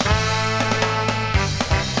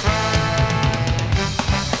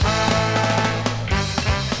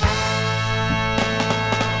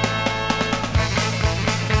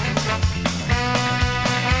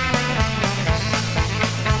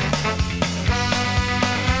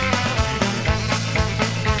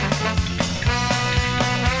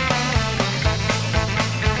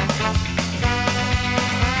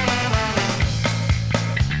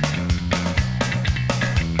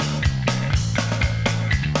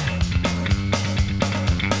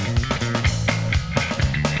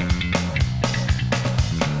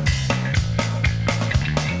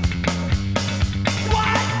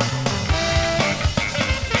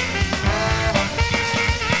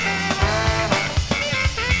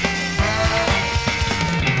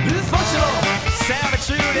 Dysfunctional, sad but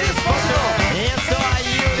true, dysfunctional. And so are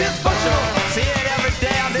you, dysfunctional. See it every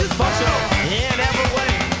day, I'm dysfunctional in every way.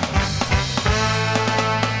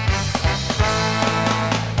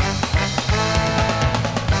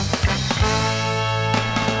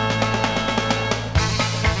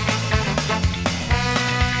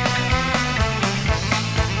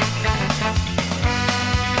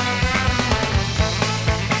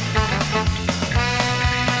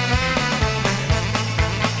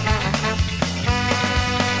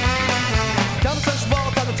 Come such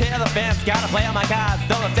small, time to tear the fence. Gotta play on my cards,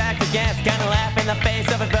 don't attack against. Gotta laugh in the face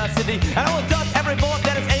of adversity. And I will dodge every bullet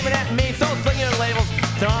that is aiming at me. So sling your labels,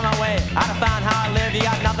 throw them away. I define how I live, you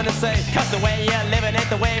got nothing to say. Cause the way you're living ain't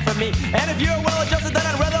the way for me. And if you're well adjusted, then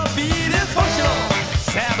I'd rather be dysfunctional.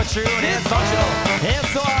 Sad but true, dysfunctional. And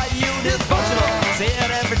so are you, dysfunctional. See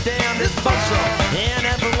it every day, I'm dysfunctional in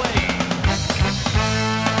every way.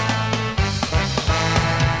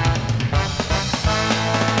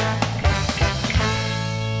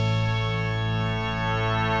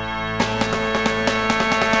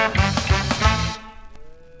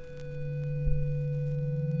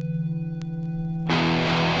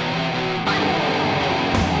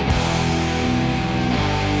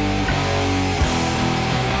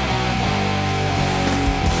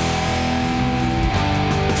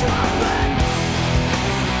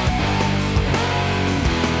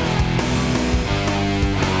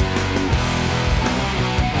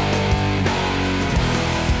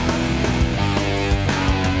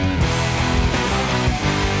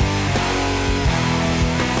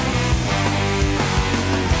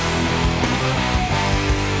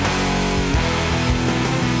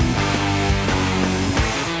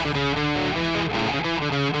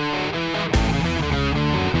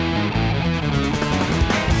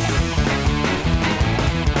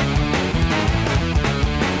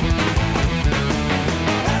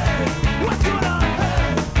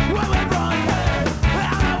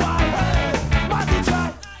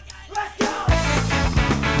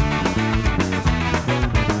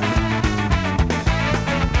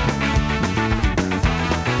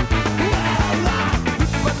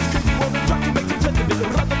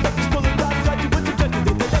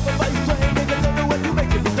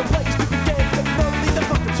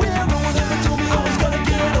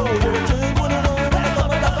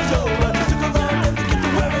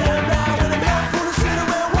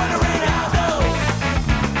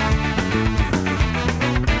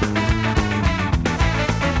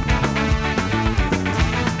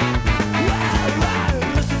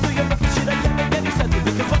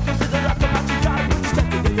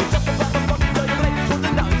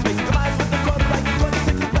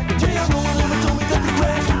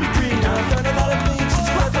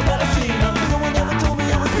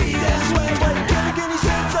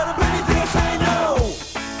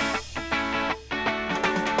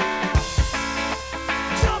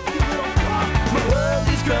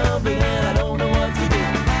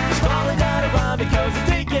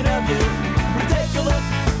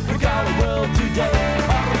 world today.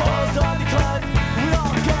 All the balls on decline. We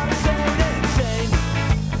all gotta say insane.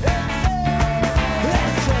 Insane.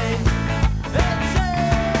 Insane.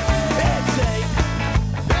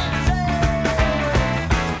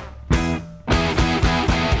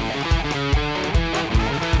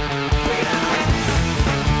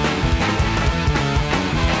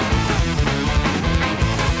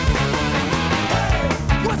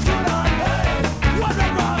 What's going on? Hey, what's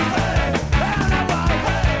wrong? Hey, am I right?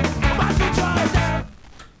 Hey, am I still trying?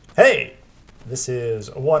 Hey, this is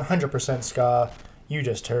 100% Ska. You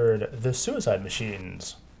just heard The Suicide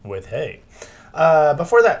Machines with Hey.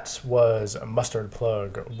 Before that was Mustard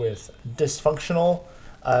Plug with Dysfunctional.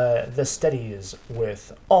 The Steadies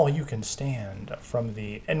with All You Can Stand from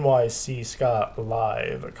the NYC Ska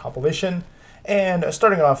Live compilation. And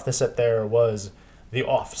starting off the set there was The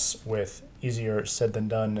Offs with Easier Said Than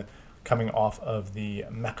Done, coming off of the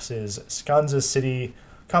Max's Skanza City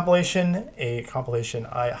compilation, a compilation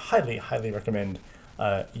I highly, highly recommend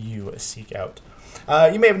you seek out.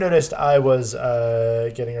 You may have noticed I was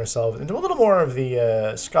getting ourselves into a little more of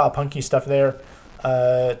the ska punky stuff there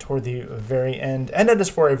toward the very end, and it is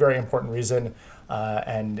for a very important reason,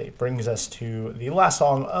 and it brings us to the last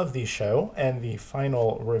song of the show and the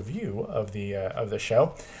final review of the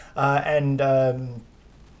show, and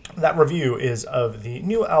that review is of the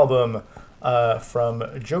new album from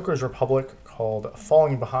Joker's Republic called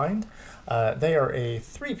Falling Behind. They are a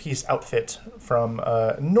three-piece outfit from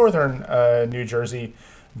northern New Jersey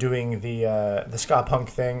doing the ska punk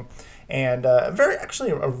thing, and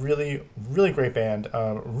actually a really, really great band,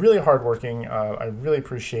 really hardworking. I really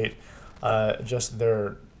appreciate just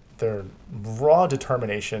their raw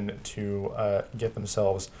determination to get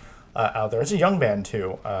themselves out there. It's a young band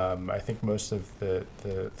too. I think most of the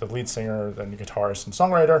lead singer and guitarist and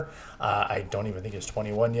songwriter, I don't even think is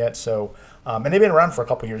 21 yet. So, and they've been around for a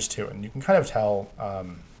couple years too, and you can kind of tell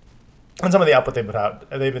on some of the output they put out.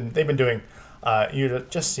 They've been doing. You're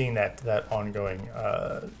just seeing that ongoing,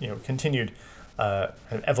 continued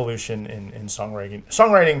evolution in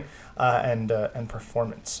songwriting and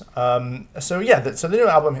performance. So the new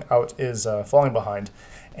album out is Falling Behind,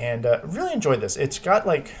 and really enjoyed this. It's got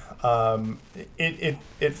like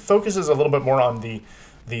it focuses a little bit more on the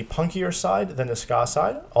punkier side than the ska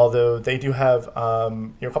side, although they do have a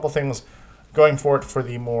couple things going for it for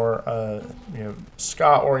the more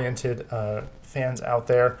ska oriented fans out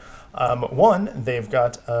there. One, they've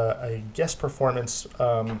got a guest performance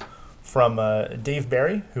from Dave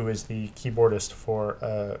Barry, who is the keyboardist for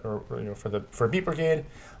Beat Brigade,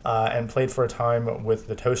 and played for a time with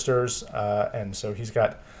the Toasters, and so he's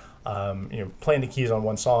got playing the keys on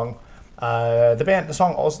one song. The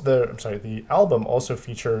album also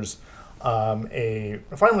features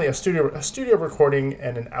finally a studio recording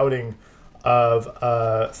and an outing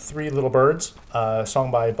of Three Little Birds, a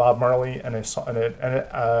song by Bob Marley, and a song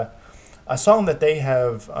that they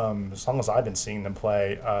have, as long as I've been seeing them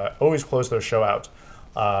play, always close their show out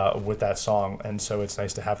with that song, and so it's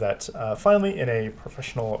nice to have that finally in a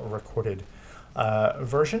professional recorded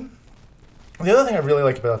version. The other thing I really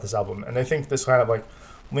like about this album, and I think this kind of like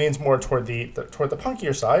leans more toward the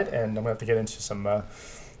punkier side, and I'm gonna have to get into some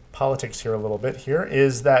politics here a little bit here,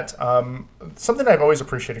 is that something I've always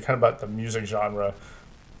appreciated kind of about the music genre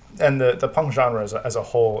and the punk genre as a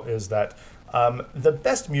whole is that the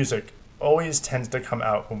best music always tends to come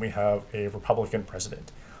out when we have a Republican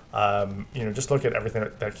president. Just look at everything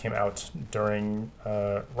that came out during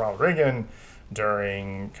Ronald Reagan,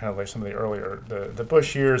 during kind of like some of the earlier the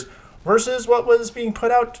Bush years, versus what was being put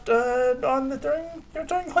out during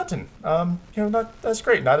Clinton. Not as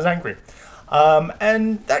great, not as angry.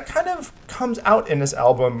 And that kind of comes out in this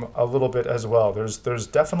album a little bit as well. There's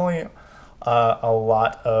definitely a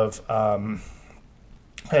lot of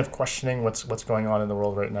kind of questioning what's going on in the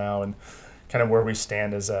world right now, and kind of where we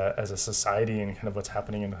stand as a society, and kind of what's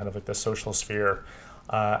happening in kind of like the social sphere.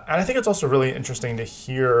 And I think it's also really interesting to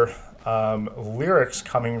hear lyrics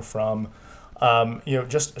coming from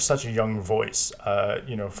just such a young voice.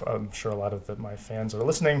 I'm sure a lot of my fans that are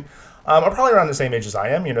listening are probably around the same age as I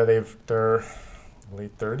am. They're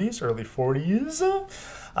late 30s, early 40s,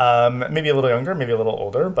 maybe a little younger, maybe a little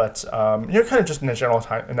older, but kind of just in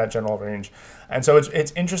that general range. And so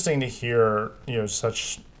it's interesting to hear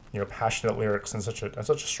such passionate lyrics and such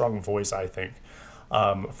a strong voice, I think,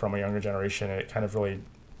 from a younger generation. It kind of really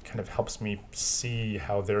helps me see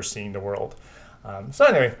how they're seeing the world. So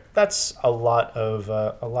anyway, that's a lot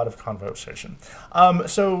of conversation.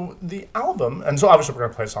 So the album, and so obviously we're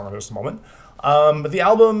going to play a song in just a moment. But the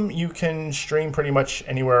album you can stream pretty much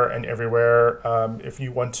anywhere and everywhere. If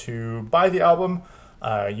you want to buy the album,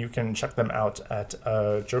 You can check them out at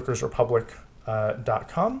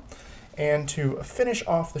jokersrepublic.com. And to finish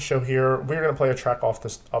off the show here, we're going to play a track off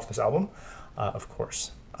this album, of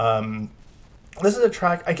course. This is a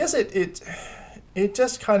track, I guess it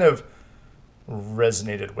just kind of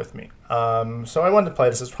resonated with me. So I wanted to play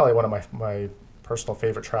this. It's probably one of my personal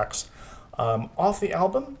favorite tracks off the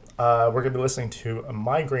album. We're going to be listening to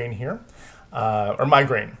Migraine here, or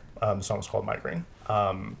Migraine. The song is called Migraine.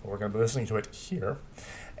 We're going to be listening to it here.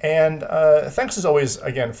 And thanks as always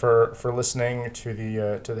again for listening to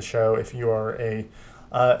the show. If you are a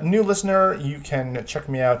new listener, you can check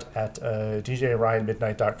me out at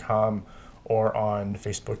djryanmidnight.com or on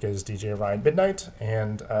Facebook as DJ Ryan Midnight,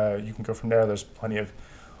 and you can go from there. There's plenty of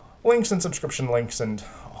links and subscription links and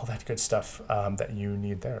all that good stuff that you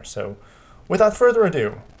need there. So without further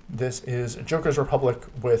ado, this is Joker's Republic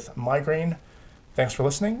with Migraine. Thanks for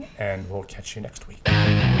listening, and we'll catch you next week.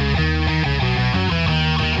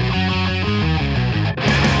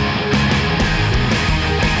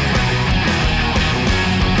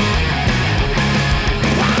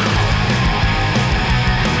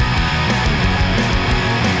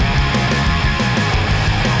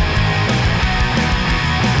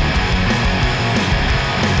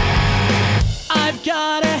 I've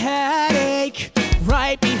got a headache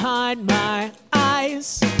right behind my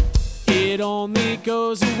eyes. It only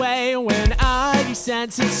goes away when I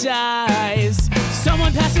desensitize.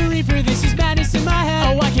 Someone pass a reefer, this is madness in my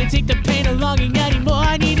head. Oh, I can't take the pain of longing anymore.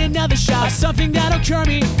 I need another shot of something that'll cure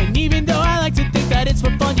me. And even though I like to think that it's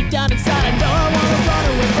for fun, deep down inside I know I wanna run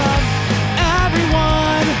away from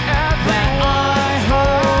everyone that I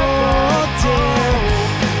hold dear.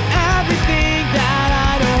 Everything that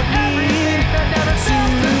I don't need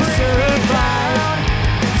to survive.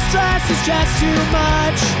 The stress is just too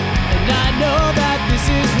much, and I know that this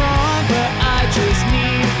is wrong, but I just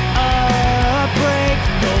need a break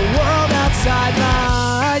from the world outside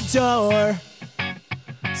my door.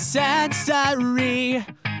 Sensory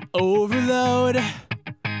overload.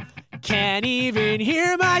 Can't even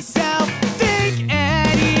hear myself think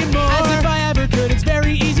anymore. As if I ever could, it's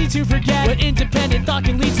very easy to forget what independent thought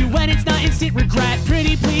can lead to when it's not instant regret.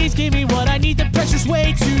 Pretty please give me what I need, the pressure's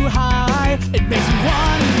way too high. It makes me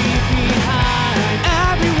wanna leave behind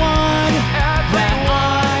everyone that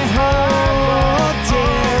I hold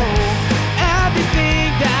dear. Everything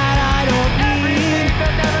that I don't need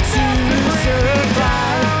to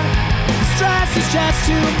survive. The stress is just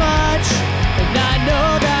too much, and I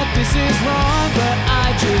know that this is wrong, but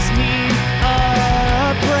I just need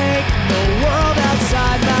a break from the world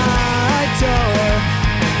outside my door.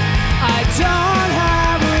 I don't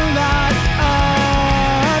have a lot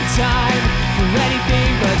of time for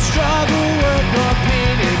anything but struggle, work, or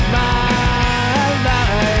pain in my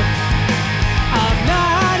life. I'm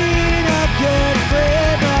not in a good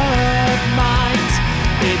frame of mind.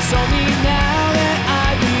 It's only now that I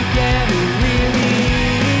began to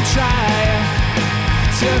really try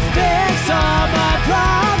to fix all my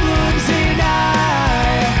problems, and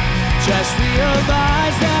I just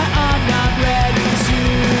realized that I'm not ready to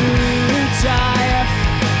die.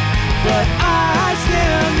 But I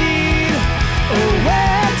still need a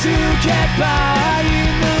way to get by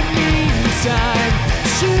in the meantime.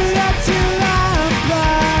 Shoot up till I'm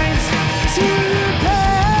blind to pain.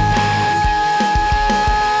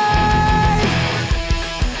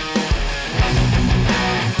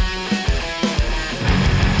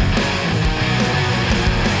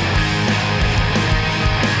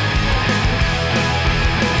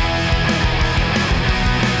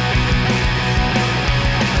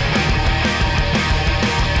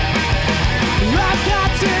 I've got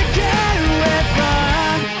to get away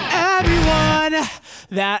from everyone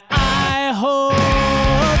that I hold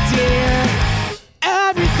dear.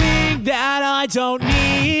 Everything that I don't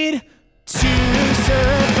need to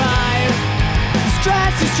survive. The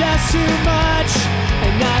stress is just too much,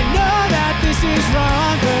 and I know that this is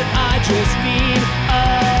wrong, but I just need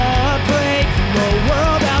a break from the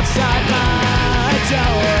world outside my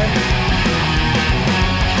door.